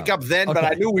didn't break up then, but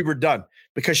I knew we were done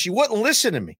because she wouldn't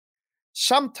listen to me.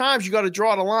 Sometimes you got to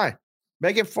draw the line.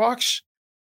 Megan Fox.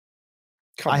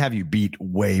 I have you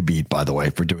way beat, by the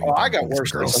way, for doing. I got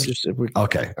worse girls.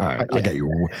 Okay. All right. I got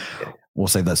you. We'll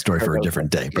save that story for a different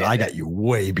day, but I got you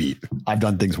way beat. I've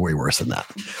done things way worse than that.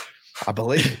 I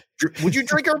believe. Would you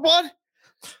drink her blood?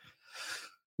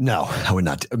 No, I would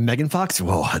not. Megan Fox?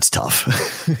 Whoa, that's tough.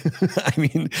 I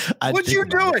mean, would you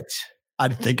do it?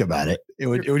 I'd think about it. It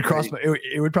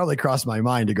would probably cross my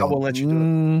mind to go. I will let you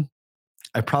do it.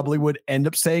 I probably would end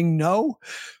up saying no,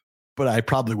 but I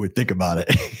probably would think about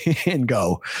it and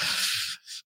go,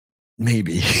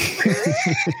 maybe,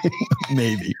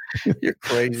 maybe. You're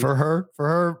crazy. For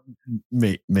her,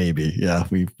 maybe. Yeah,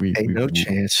 we no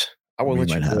chance. I won't let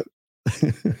you do it.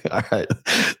 All right,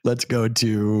 let's go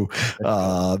to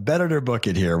bet it or book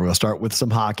it here. We'll start with some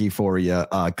hockey for you.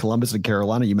 Columbus and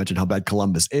Carolina. You mentioned how bad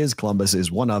Columbus is. Columbus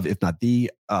is one of, if not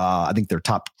the, I think they're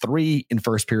top 3 in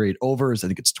first period overs. I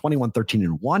think it's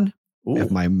 21-13-1. Off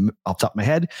the top of my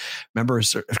head, remember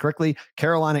correctly.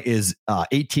 Carolina is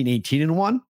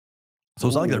 18-18-1. So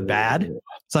it's not like they're bad.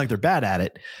 It's not like they're bad at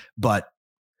it, but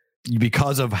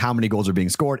because of how many goals are being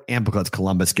scored and because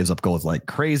Columbus gives up goals like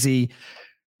crazy,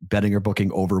 betting or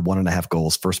booking over 1.5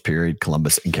 goals first period,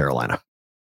 Columbus and Carolina.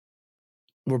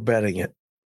 We're betting it.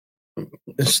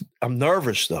 I'm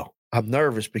nervous though. I'm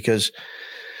nervous because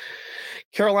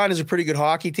Carolina's a pretty good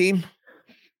hockey team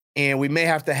and we may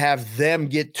have to have them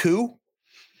get 2.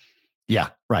 Yeah,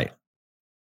 right.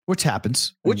 Which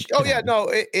happens.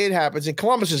 It happens. And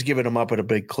Columbus is giving them up at a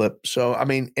big clip. So, I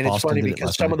mean, and Boston, it's funny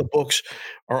because some of the books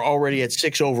are already at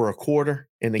 6 over a quarter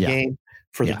in the game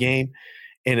for the game.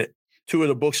 And 2 of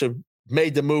the books have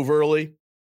made the move early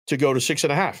to go to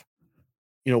 6.5,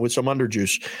 with some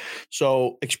underjuice.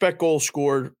 So expect goals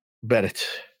scored, bet it.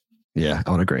 Yeah,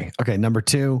 I would agree. Okay. Number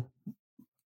 2,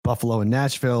 Buffalo and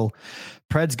Nashville.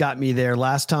 Preds got me there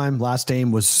last time. Last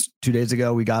game was 2 days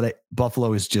ago. We got it.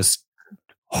 Buffalo is just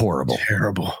horrible.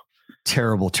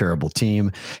 Terrible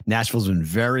team. Nashville's been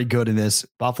very good in this.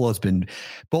 Buffalo's been,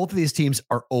 both of these teams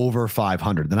are over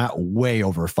 500. They're not way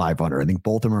over 500. I think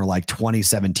both of them are like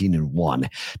 20-17-1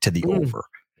 to the over. Okay.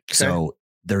 So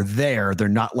they're there. They're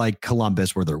not like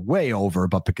Columbus where they're way over,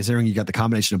 but considering you got the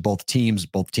combination of both teams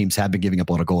have been giving up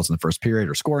a lot of goals in the first period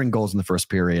or scoring goals in the first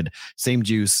period. Same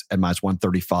juice at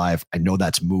 -135. I know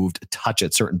that's moved a touch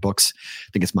at certain books. I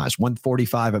think it's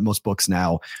 -145 at most books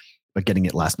now, but getting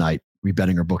it last night, we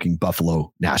betting or booking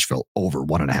Buffalo, Nashville over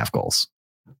 1.5 goals.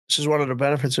 This is one of the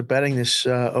benefits of betting this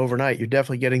overnight. You're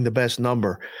definitely getting the best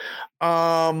number.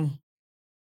 We'll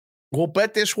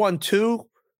bet this one too,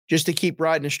 just to keep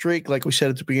riding the streak. Like we said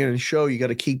at the beginning of the show, you got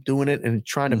to keep doing it and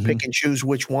trying to pick and choose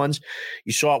which ones.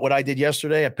 You saw what I did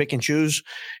yesterday. I pick and choose,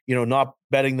 not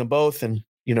betting them both and,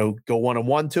 go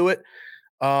 1-1 to it.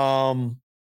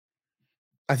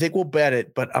 I think we'll bet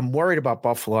it, but I'm worried about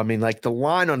Buffalo. I mean, like the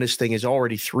line on this thing is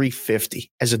already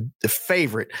 350 as the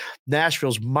favorite.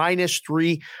 Nashville's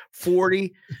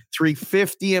 -340,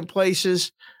 350 in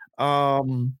places.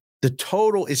 The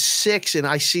total is 6, and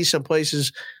I see some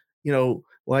places,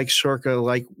 like Circa,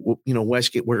 like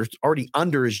Westgate, where it's already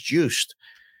under is juiced.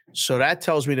 So that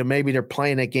tells me that maybe they're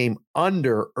playing that game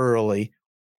under early,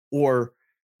 or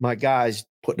my guys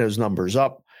putting those numbers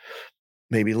up.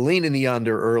 Maybe leaning the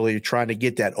under early, trying to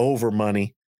get that over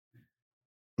money.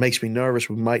 Makes me nervous.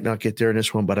 We might not get there in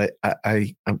this one, but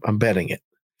I'm betting it.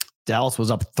 Dallas was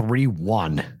up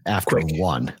 3-1 after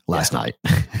 1 last night.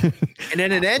 And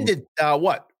then it ended,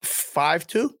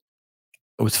 5-2?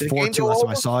 It was 4-2 last time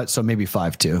I saw it, so maybe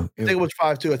 5-2. I think it was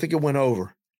 5-2. I think it went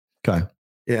over. Okay.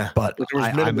 Yeah. But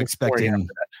I'm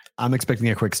I'm expecting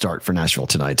a quick start for Nashville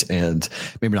tonight, and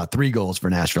maybe not 3 goals for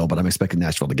Nashville, but I'm expecting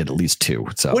Nashville to get at least 2.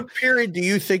 So, what period do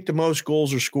you think the most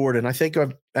goals are scored in? I think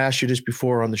I've asked you this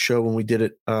before on the show when we did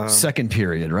it. Second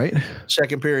period, right?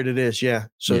 Second period it is, yeah.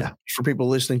 So for people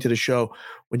listening to the show,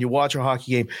 when you watch a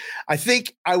hockey game, I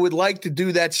think I would like to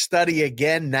do that study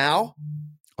again now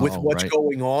with what's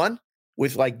going on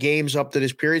with like games up to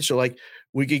this period. So like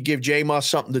we could give J-Moss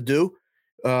something to do.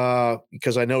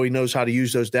 Because I know he knows how to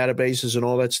use those databases and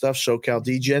all that stuff. SoCal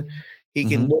DGen, he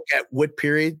can look at what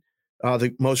period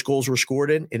the most goals were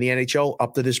scored in the NHL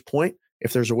up to this point.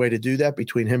 If there's a way to do that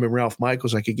between him and Ralph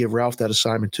Michaels, I could give Ralph that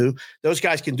assignment too. Those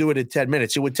guys can do it in 10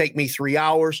 minutes. It would take me 3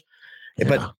 hours. Yeah.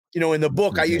 But, in the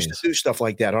book, I used to do stuff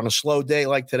like that. On a slow day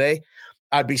like today,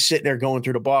 I'd be sitting there going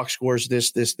through the box scores,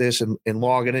 this, and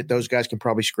logging it. Those guys can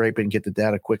probably scrape it and get the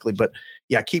data quickly. But,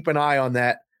 yeah, keep an eye on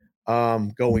that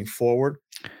going forward.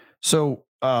 So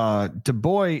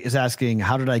DuBois is asking,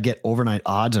 how did I get overnight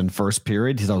odds on first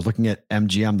period? Because I was looking at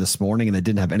MGM this morning and they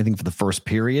didn't have anything for the first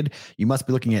period. You must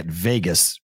be looking at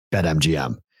Vegas Bet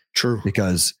MGM. True.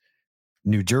 Because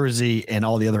New Jersey and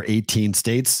all the other 18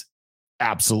 states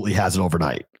absolutely has it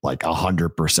overnight, like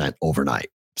 100% overnight.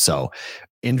 So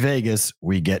in Vegas,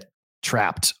 we get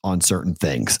trapped on certain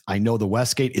things. I know the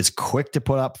Westgate is quick to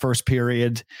put up first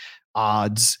period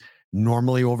odds.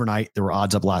 Normally overnight, there were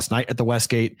odds up last night at the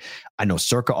Westgate. I know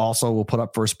Circa also will put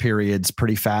up first periods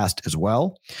pretty fast as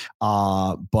well.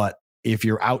 But if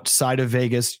you're outside of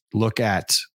Vegas, look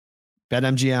at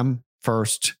BetMGM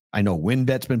first. I know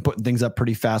WinBet's been putting things up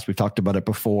pretty fast. We've talked about it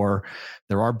before.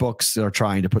 There are books that are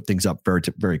trying to put things up very,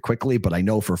 very quickly, but I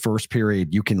know for first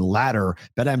period, you can ladder.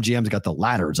 BetMGM's got the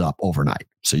ladders up overnight.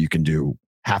 So you can do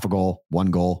half a goal, 1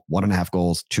 goal, 1.5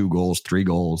 goals, 2 goals, 3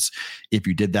 goals. If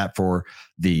you did that for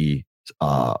the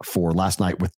for last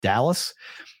night with Dallas,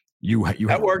 you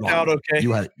that worked out okay.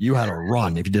 You had a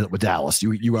run if you did it with Dallas.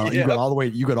 You got all the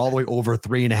way over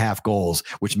 3.5 goals,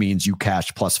 which means you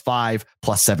cashed +5,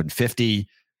 +750.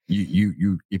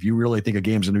 You if you really think a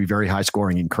game's going to be very high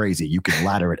scoring and crazy, you can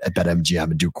ladder it at BetMGM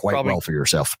and do quite well for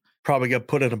yourself. Probably got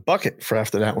put in a bucket for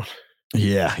after that one.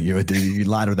 Yeah, you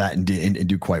ladder that and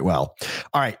do quite well.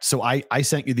 All right, so I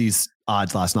sent you these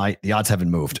odds last night. The odds haven't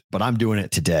moved, but I'm doing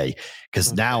it today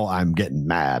because now I'm getting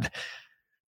mad.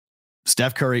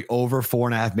 Steph Curry over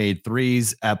 4.5 made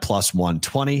threes at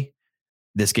 +120.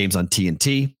 This game's on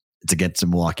TNT. It's against the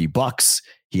Milwaukee Bucks.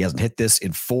 He hasn't hit this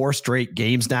in 4 straight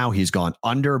games now. He's gone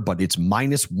under, but it's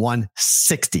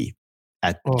 -160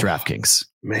 at DraftKings.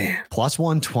 Man,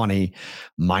 +120,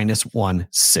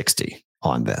 -160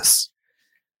 on this.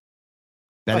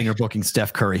 Betting or booking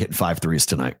Steph Curry hitting 5 threes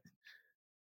tonight.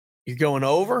 You're going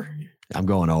over? I'm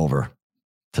going over.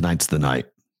 Tonight's the night.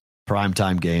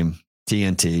 Primetime game,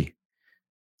 TNT.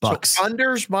 Bucks. So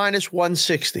unders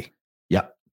 -160.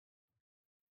 Yep.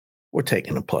 We're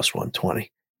taking a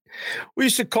 +120. We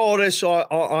used to call this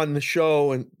on the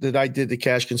show and that I did the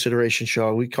cash consideration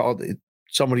show. We called it,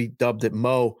 somebody dubbed it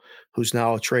Mo, who's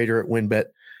now a trader at WinBet,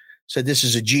 said this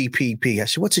is a GPP. I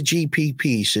said, what's a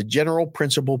GPP? He said, general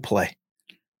principle play.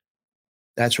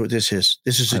 That's what this is.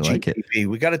 This is a GPP.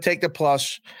 We got to take the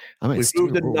plus. We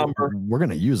moved the number. We're going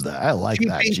to use that. I like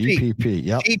that. GPP.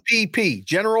 Yep. GPP,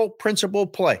 general principle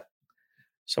play.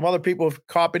 Some other people have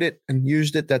copied it and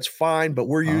used it. That's fine, but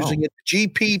we're using it.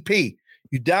 GPP.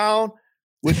 You down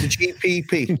with the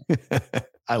GPP?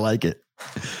 I like it.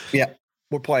 Yeah,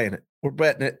 we're playing it. We're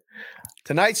betting it.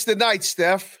 Tonight's the night,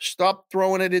 Steph. Stop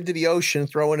throwing it into the ocean.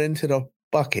 Throw it into the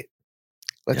bucket.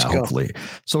 Let's go. Hopefully.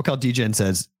 SoCal DGen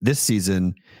says this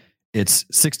season, it's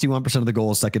 61% of the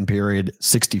goals second period,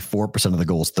 64% of the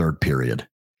goals third period.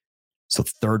 So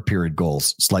third period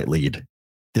goals, slight lead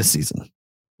this season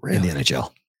in the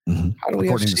NHL. Mm-hmm. How do we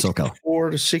according have 64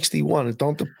 to 61?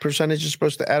 Don't the percentages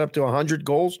supposed to add up to 100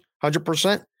 goals?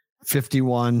 100%?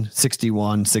 51,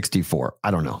 61, 64.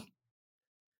 I don't know.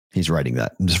 He's writing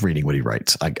that. I'm just reading what he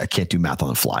writes. I can't do math on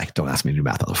the fly. Don't ask me to do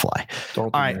math on the fly.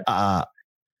 All right.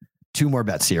 2 more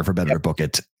bets here for Better Book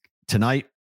It. Tonight,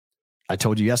 I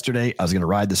told you yesterday I was going to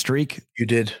ride the streak. You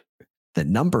did. The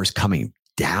number's coming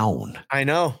down. I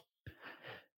know.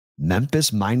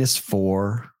 Memphis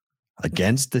 -4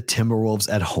 against the Timberwolves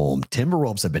at home.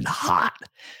 Timberwolves have been hot.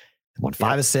 They won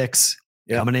 5 of 6.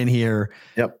 Coming in here.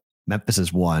 Yep. Memphis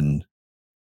has won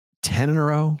 10 in a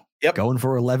row. Yep. Going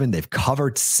for 11. They've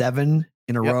covered 7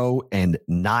 in a row and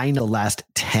 9 of the last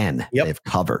 10 they've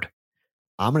covered.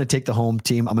 I'm going to take the home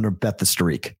team. I'm going to bet the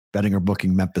streak. Betting or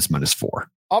booking Memphis -4.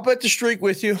 I'll bet the streak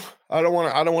with you. I don't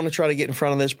want to try to get in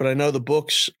front of this, but I know the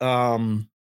books are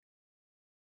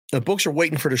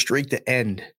waiting for the streak to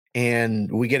end.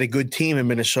 And we get a good team in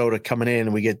Minnesota coming in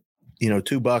and we get,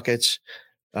 2 buckets.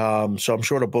 So I'm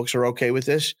sure the books are okay with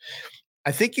this.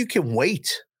 I think you can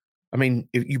wait. I mean,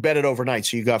 if you bet it overnight,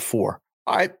 so you got 4.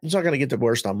 All right, it's not going to get the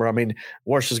worst number. I mean,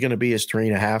 worst is going to be is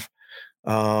 3.5.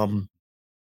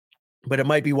 But it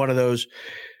might be one of those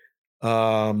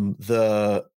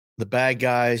the bad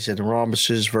guys and the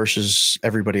rhombuses versus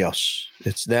everybody else.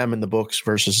 It's them and the books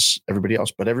versus everybody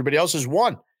else. But everybody else is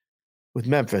 1 with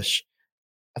Memphis.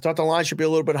 I thought the line should be a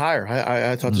little bit higher.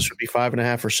 I thought this would be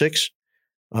 5.5 or 6.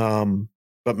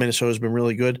 But Minnesota's been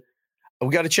really good. We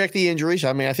got to check the injuries.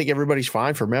 I mean, I think everybody's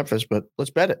fine for Memphis, but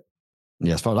let's bet it.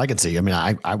 Yeah, as far as I can see. I mean,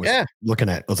 I was looking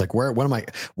at, I was like, what am I?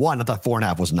 1, I thought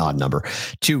 4.5 was an odd number.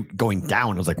 2, going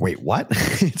down. I was like, wait, what?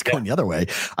 It's going the other way.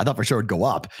 I thought for sure it'd go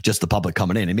up, just the public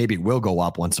coming in. And maybe it will go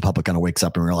up once the public kind of wakes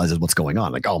up and realizes what's going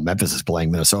on. Like, oh, Memphis is playing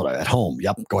Minnesota at home.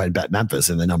 Yep, go ahead and bet Memphis.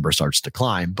 And the number starts to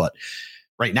climb. But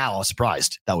right now, I was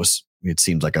surprised. It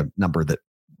seems like a number that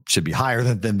should be higher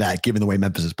than that, given the way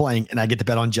Memphis is playing. And I get to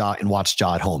bet on Ja and watch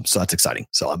Ja at home. So that's exciting.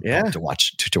 So I'm pumped to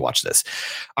watch this.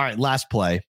 All right, last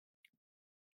play.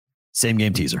 Same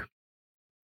game teaser.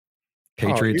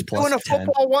 Patriots plus doing a 10.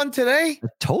 football one today? I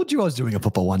told you I was doing a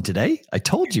football one today. I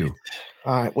told you.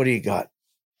 All right, what do you got?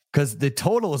 Because the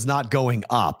total is not going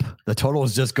up. The total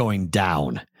is just going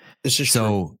down. This is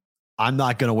so true. I'm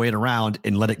not going to wait around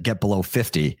and let it get below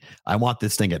 50. I want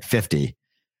this thing at 50.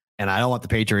 And I don't want the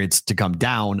Patriots to come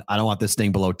down. I don't want this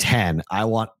thing below 10. I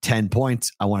want 10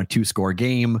 points. I want a 2-score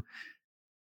game.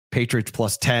 Patriots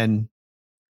plus 10,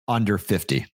 under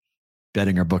 50.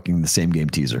 Betting or booking the same game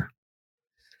teaser.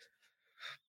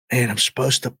 Man, I'm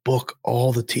supposed to book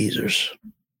all the teasers.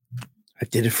 I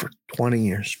did it for 20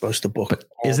 years. Supposed to book. But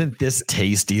isn't this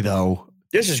tasty though?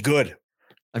 This is good.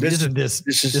 I mean, this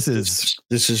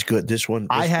is good. This one.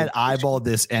 I had eyeballed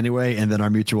this anyway, and then our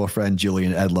mutual friend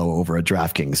Julian Edlow over at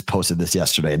DraftKings posted this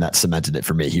yesterday, and that cemented it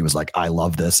for me. He was like, "I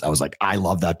love this." I was like, "I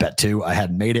love that bet too." I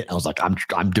hadn't made it. I was like,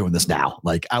 "I'm doing this now."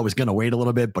 Like I was gonna wait a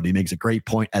little bit, but he makes a great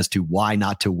point as to why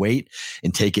not to wait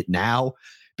and take it now,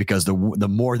 because the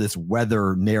more this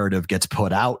weather narrative gets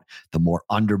put out, the more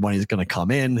under money is going to come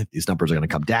in. These numbers are going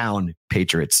to come down.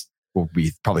 Patriots will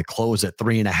be probably close at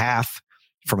 3.5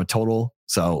 from a total.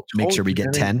 So make sure we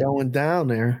get 10. Going down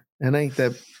there. And ain't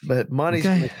that, but money's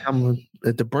going to come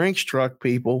at the Brinks truck,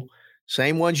 people.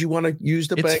 Same ones you want to use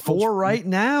the It's 4 right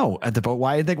now at the boat.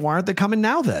 Why aren't they coming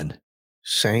now then?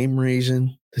 Same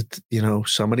reason that,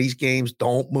 some of these games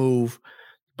don't move.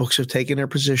 Books have taken their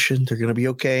position. They're going to be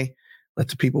okay. Let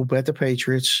the people bet the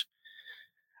Patriots.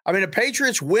 I mean, the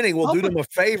Patriots winning will do them a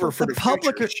favor for the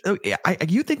public.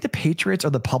 You think the Patriots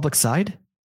are the public side?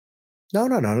 No.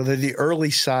 They're the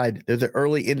early side. They're the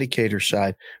early indicator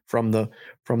side from the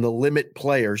limit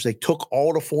players. They took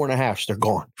all the 4.5s. They're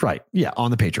gone. Right. Yeah. On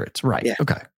the Patriots. Right. Yeah.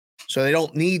 Okay. So they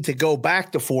don't need to go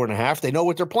back to 4.5. They know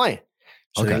what they're playing.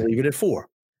 So they leave it at 4.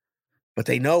 But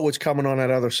they know what's coming on that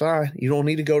other side. You don't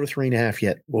need to go to 3.5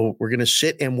 yet. Well, we're going to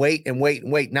sit and wait and wait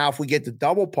and wait. Now, if we get the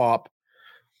double pop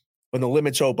when the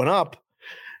limits open up,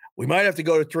 we might have to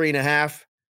go to 3.5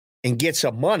 and get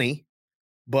some money.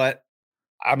 But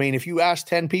I mean, if you ask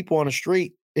 10 people on the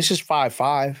street, this is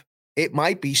 5-5. It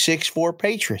might be 6-4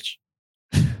 Patriots.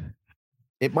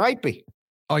 It might be.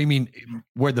 Oh, you mean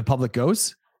where the public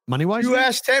goes? Money-wise? You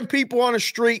ask 10 people on the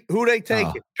street who they take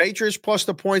it. Patriots plus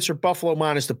the points or Buffalo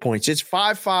minus the points. It's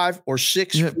 5-5 or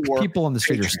 6-4. People on the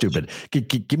street Patriots. Are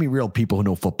stupid. Give me real people who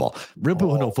know football. Real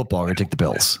people who know football are going to take the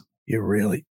Bills.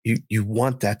 You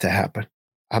want that to happen.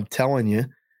 I'm telling you.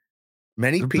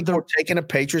 Many people are taking the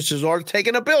Patriots as are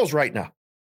taking the Bills right now.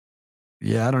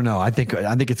 Yeah, I don't know. I think it's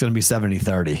going to be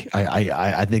 70-30.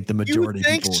 I think the majority. You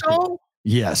think so?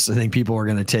 Yes, I think people are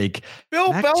going to take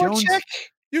Bill Mac Belichick. Jones.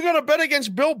 You're going to bet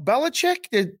against Bill Belichick,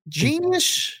 the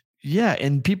genius? Yeah,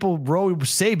 and people rode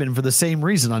Saban for the same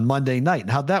reason on Monday night. And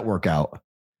how'd that work out?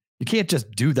 You can't just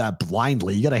do that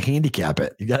blindly. You got to handicap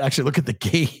it. You got to actually look at the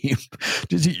game.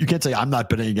 You can't say, I'm not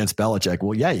betting against Belichick.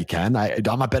 Well, yeah, you can. I'm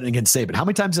not betting against Saban. How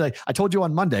many times did I told you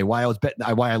on Monday why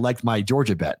I liked my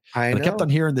Georgia bet. I kept on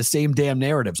hearing the same damn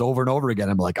narratives over and over again.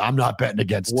 I'm like, I'm not betting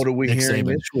against What are we Nick hearing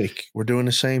Saban. this week? We're doing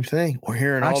the same thing. We're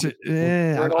hearing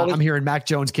I'm hearing Mac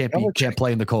Jones can't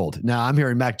play in the cold. No, I'm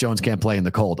hearing Mac Jones can't play in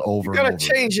the cold over. You got to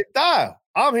change it dial.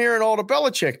 I'm hearing all the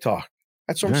Belichick talk.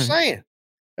 That's what I'm saying.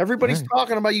 Everybody's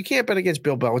talking about you can't bet against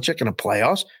Bill Belichick in the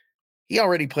playoffs. He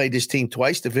already played this team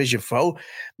twice, division foe.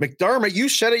 McDermott, you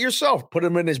said it yourself. Put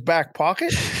him in his back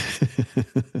pocket.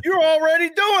 You're already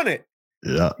doing it.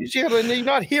 Yeah. You're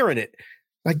not hearing it.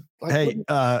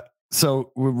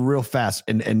 So we're real fast,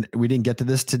 and we didn't get to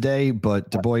this today,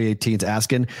 but DeBoy 18's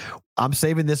asking, I'm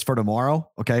saving this for tomorrow.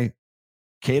 Okay.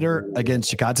 Kattar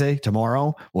against Chikadze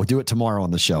tomorrow. We'll do it tomorrow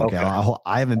on the show. Okay.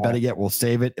 I haven't bet it yet. We'll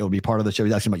save it. It'll be part of the show.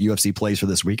 He's asking about UFC plays for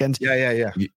this weekend.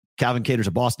 Yeah. Calvin Kattar's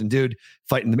a Boston dude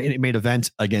fighting the main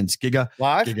event against Giga.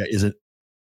 Live? Giga isn't.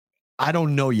 I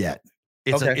don't know yet.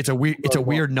 It's a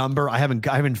weird number. I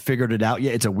haven't figured it out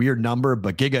yet. It's a weird number,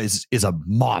 but Giga is a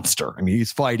monster. I mean,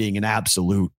 he's fighting an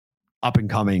absolute up and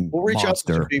coming monster. We'll reach out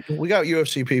to people. We got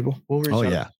UFC people. We'll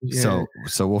reach out. Yeah.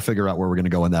 So we'll figure out where we're going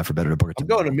to go in that for Better to Book It. I'm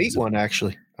going to meet one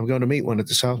actually. I'm going to meet one at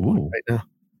the South Point right now.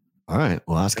 All right.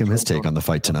 Well, ask him his take on the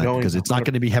fight tonight because it's not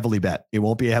going to be heavily bet. It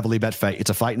won't be a heavily bet fight. It's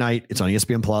a fight night. It's on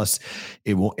ESPN Plus.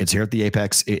 It's here at the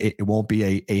Apex. It won't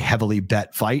be a heavily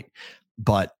bet fight,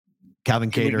 but Calvin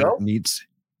Kattar needs.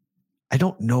 I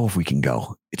don't know if we can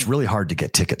go. It's really hard to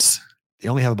get tickets. They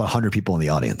only have about 100 people in the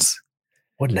audience.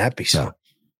 Wouldn't that be so?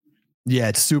 Yeah,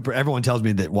 it's super. Everyone tells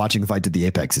me that watching the fight at the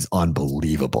Apex is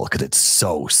unbelievable because it's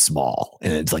so small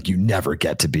and it's like you never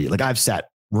get to be like I've sat,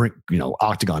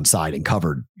 octagon side and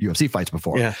covered UFC fights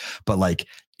before. Yeah, but like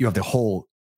you have the whole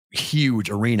huge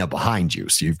arena behind you,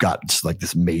 so you've got just like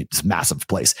this massive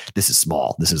place. This is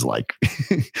small. This is like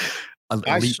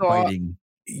I saw fighting.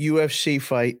 UFC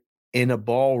fight in a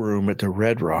ballroom at the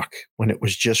Red Rock when it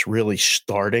was just really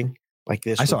starting like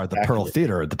this. I saw it at the Pearl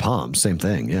Theater at the Palm. Same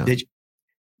thing. Yeah.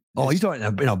 You talking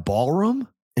in a ballroom?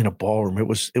 In a ballroom. It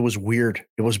was weird.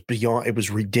 It was beyond, it was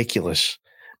ridiculous.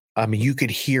 I mean, you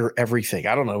could hear everything.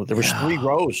 I don't know. There was 3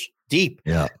 rows deep.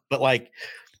 Yeah. But like,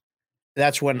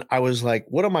 that's when I was like,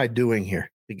 what am I doing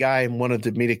here? The guy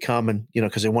wanted me to come and,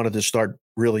 because they wanted to start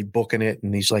really booking it.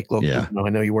 And he's like, look, I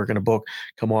know you work in a book.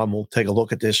 Come on, we'll take a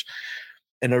look at this.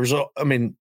 And there was,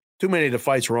 too many of the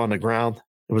fights were on the ground.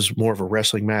 It was more of a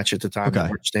wrestling match at the time. They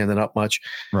weren't standing up much.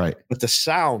 Right. But the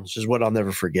sounds is what I'll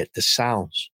never forget. The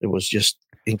sounds. It was just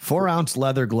 4-ounce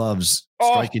leather gloves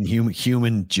striking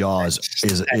human jaws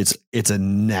it's a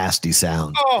nasty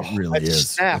sound. It really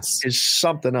is. Snap is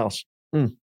something else.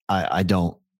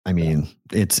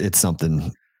 It's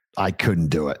something I couldn't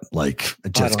do it. Like I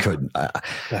just couldn't.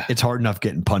 It's hard enough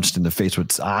getting punched in the face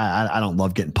with. I don't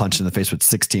love getting punched in the face with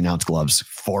 16-ounce gloves.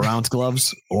 4-ounce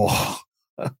gloves. Oh,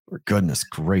 goodness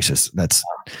gracious! That's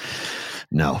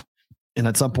no. And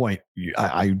at some point,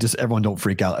 I just everyone don't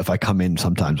freak out if I come in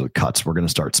sometimes with cuts. We're going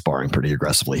to start sparring pretty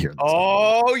aggressively here.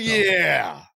 Oh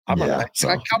yeah, can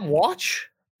I come watch?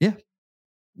 Yeah,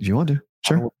 if you want to,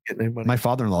 sure. My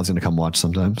father-in-law is going to come watch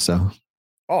sometime. So.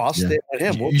 Oh, I'll stay with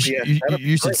him.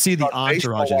 You should see the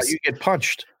entourages. While you get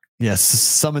punched. Yes,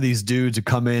 some of these dudes who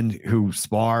come in who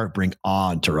spar bring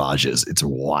entourages. It's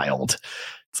wild.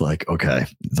 It's like okay,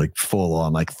 it's like full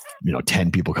on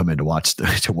 10 people come in to watch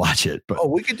it. But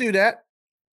we could do that.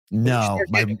 No,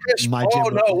 my gym.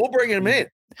 We'll bring him in.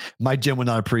 My gym would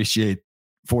not appreciate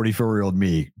 44-year-old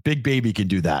me. Big Baby can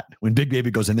do that. When Big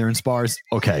Baby goes in there and spars,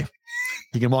 okay.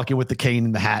 He can walk in with the cane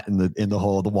and the hat and the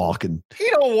whole the walk and he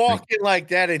don't walk in like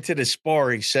that into the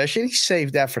sparring session. He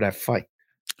saved that for that fight.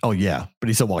 Oh yeah, but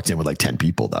he still walks in with like 10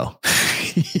 people though.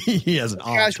 He has an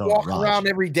entourage. Guys walk around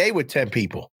every day with 10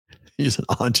 people. He's an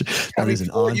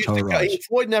entourage.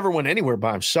 Floyd never went anywhere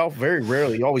by himself. Very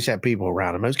rarely. He always had people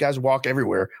around him. Those guys walk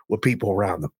everywhere with people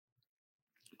around them.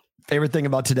 Favorite thing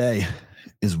about today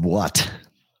is what?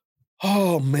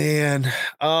 Oh man.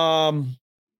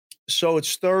 So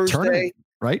it's Thursday.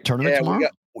 Tournament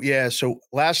tomorrow? So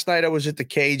last night I was at the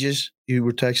cages. You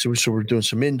were texting me, so we're doing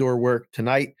some indoor work.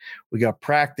 Tonight we got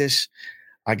practice.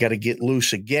 I got to get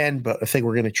loose again, but I think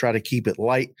we're going to try to keep it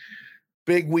light.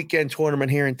 Big weekend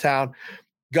tournament here in town.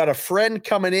 Got a friend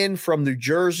coming in from New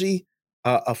Jersey,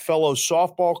 a fellow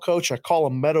softball coach. I call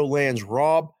him Meadowlands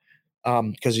Rob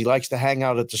because he likes to hang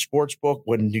out at the sports book.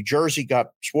 When New Jersey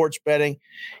got sports betting,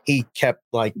 he kept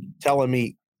telling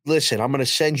me, listen, I'm going to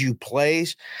send you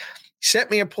plays. He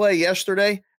sent me a play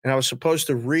yesterday, and I was supposed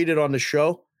to read it on the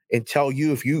show and tell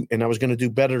you and I was going to do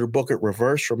Better to Book It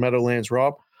reverse for Meadowlands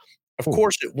Rob. Of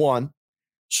course it won.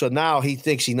 So now he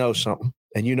thinks he knows something.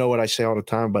 And you know what I say all the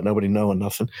time about nobody knowing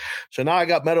nothing. So now I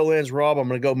got Meadowlands Rob. I'm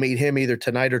going to go meet him either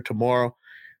tonight or tomorrow.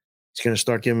 He's going to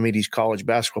start giving me these college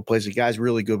basketball plays. The guy's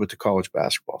really good with the college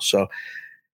basketball. So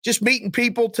just meeting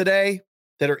people today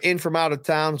that are in from out of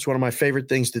town. It's one of my favorite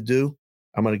things to do.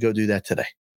 I'm going to go do that today.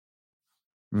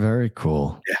 Very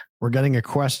cool. Yeah. We're getting a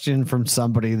question from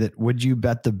somebody that would you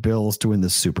bet the Bills to win the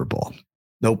Super Bowl?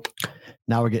 Nope.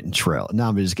 Now we're getting trolled. Now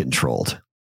I'm just getting trolled.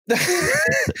 That's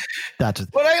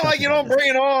but ain't like you don't bring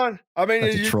it on. I mean,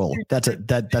 that's a troll. That's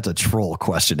a troll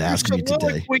question to ask me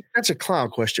today. That's a clown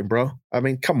question, bro. I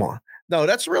mean, come on. No,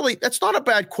 that's not a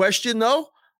bad question though.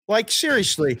 Like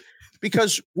seriously,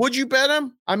 because would you bet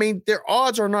them? I mean, their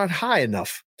odds are not high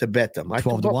enough to bet them.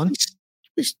 12 to 1.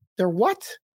 They're what?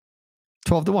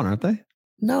 12 to 1, aren't they?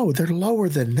 No, they're lower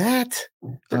than that.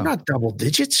 They're not double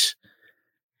digits.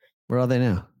 Where are they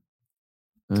now?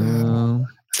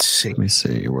 Let's see. Let me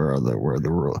see. Where are the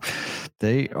rules?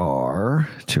 They are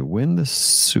to win the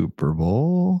Super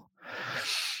Bowl.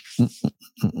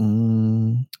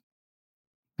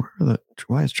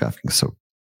 Why is DraftKings so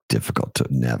difficult to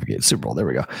navigate? Super Bowl. There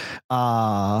we go.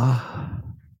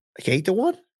 Like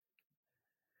 8-1.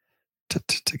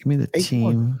 Give me the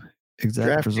team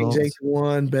exact results.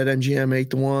 8-1. BetMGM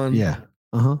 8-1. Yeah.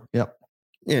 Yep.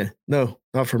 Yeah. No,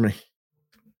 not for me.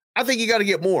 I think you got to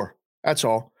get more. That's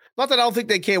all. Not that I don't think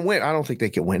they can win. I don't think they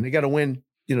can win. They got to win.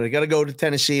 They got to go to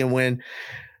Tennessee and win.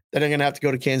 Then they're going to have to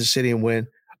go to Kansas City and win,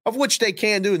 of which they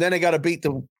can do. Then they got to beat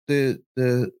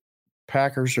the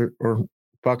Packers or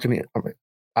Buccaneers.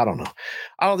 I don't know.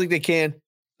 I don't think they can.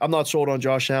 I'm not sold on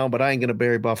Josh Allen, but I ain't going to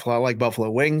bury Buffalo. I like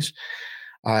Buffalo wings.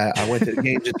 I went to the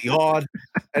games at the Odd.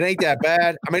 It ain't that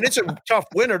bad. I mean, it's a tough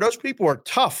winter. Those people are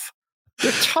tough.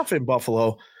 They're tough in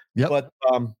Buffalo. Yep. But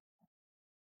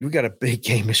we got a big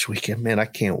game this weekend, man. I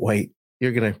can't wait.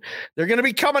 They're gonna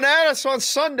be coming at us on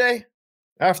Sunday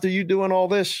after you doing all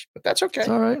this, but that's okay. It's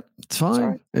all right. It's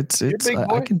fine. It's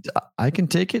I can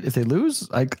take it if they lose.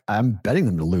 I'm betting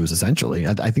them to lose. Essentially,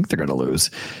 I think they're going to lose.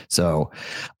 So,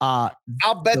 I'll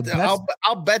bet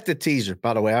the teaser.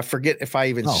 By the way, I forget if I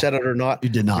even said it or not. You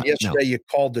did not. Yesterday, you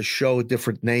called the show a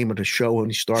different name of the show when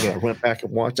you started. I went back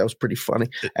and watched. That was pretty funny.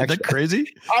 Is that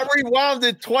crazy? I rewound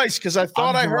it twice because I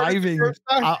thought I heard it the first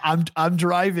time. I'm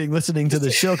driving, listening to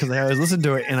the show because I was listening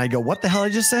to it, and I go, "What the hell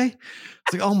did I just say?"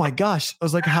 It's like, oh my gosh. I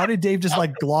was like, how did Dave just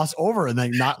gloss over and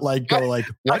then not go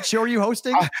what show are you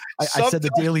hosting? I said the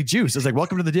Daily Juice. I was like,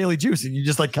 welcome to the Daily Juice. And you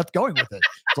just kept going with it.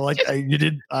 So you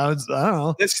did, I don't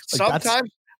know. Sometimes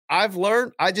I've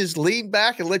learned, I just lean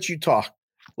back and let you talk.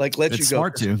 Let you go.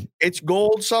 Smart too. It's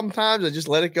gold sometimes. I just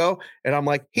let it go. And I'm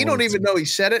like, he don't even know he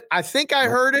said it. I think I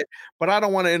heard it, but I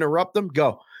don't want to interrupt him.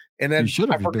 Go. And then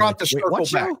I forgot to circle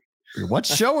back. What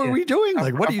show are we doing?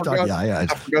 What are you talking about? I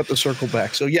forgot to circle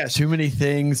back. So yes. Too many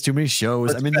things, too many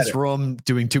shows. I'm in this room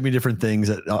doing too many different things.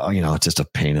 It's just a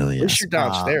pain in the ass. At least you're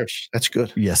downstairs. That's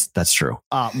good. Yes, that's true.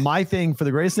 My thing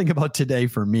the greatest thing about today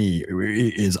for me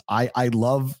is I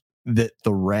love that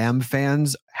the Ram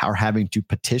fans are having to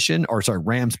petition,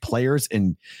 Rams players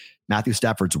and Matthew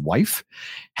Stafford's wife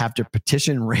have to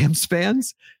petition Rams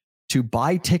fans to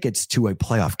buy tickets to a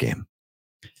playoff game.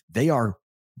 They are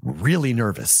really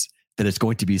nervous that it's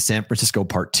going to be San Francisco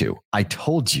Part 2. I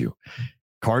told you,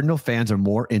 Cardinal fans are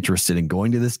more interested in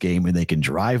going to this game and they can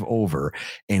drive over,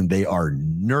 and they are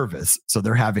nervous. So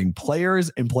they're having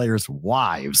players and players'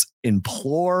 wives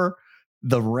implore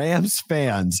the Rams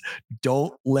fans,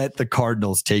 don't let the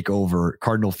Cardinal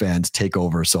fans take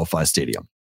over SoFi Stadium.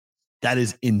 That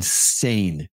is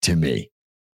insane to me.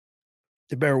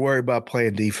 They better worry about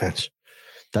playing defense.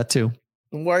 That too.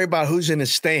 And worry about who's in the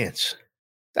stands.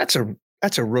 That's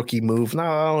a rookie move. No,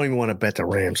 I don't even want to bet the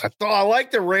Rams. I thought I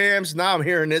like the Rams. Now I'm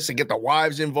hearing this and get the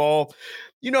wives involved.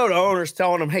 The owner's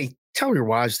telling them, hey, tell your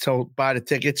wives buy the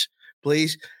tickets,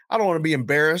 please. I don't want to be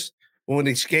embarrassed when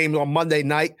this game's on Monday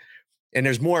night and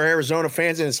there's more Arizona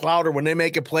fans and it's louder when they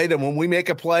make a play than when we make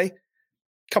a play.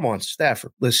 Come on,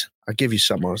 Stafford. Listen, I'll give you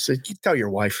something else. Tell your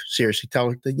wife, seriously, tell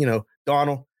her,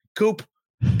 Donald, Coop,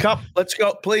 Cup, let's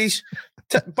go, please.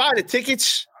 Buy the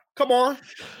tickets. Come on.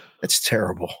 It's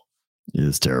terrible. It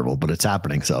is terrible, but it's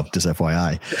happening. So just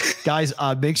FYI, guys,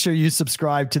 make sure you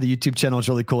subscribe to the YouTube channel. It's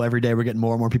really cool. Every day we're getting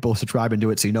more and more people subscribe and do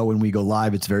it. So when we go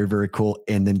live, it's very, very cool.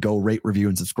 And then go rate, review,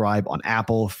 and subscribe on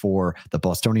Apple for the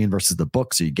Bostonian versus the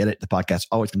book. So you get it. The podcast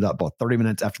always comes out about 30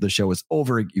 minutes after the show is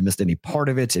over. You missed any part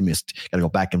of it. Got to go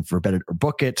back and bet it or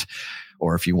book it.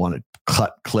 Or if you want to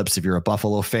cut clips, if you're a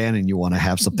Buffalo fan and you want to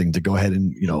have something to go ahead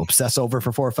and, obsess over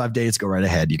for 4 or 5 days, go right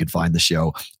ahead. You can find the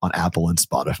show on Apple and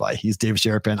Spotify. He's Dave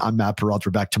Sherapan. I'm Matt Peralta.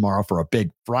 We're back tomorrow for a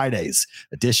big Fridays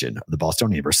edition of the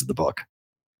Bostonian versus the book.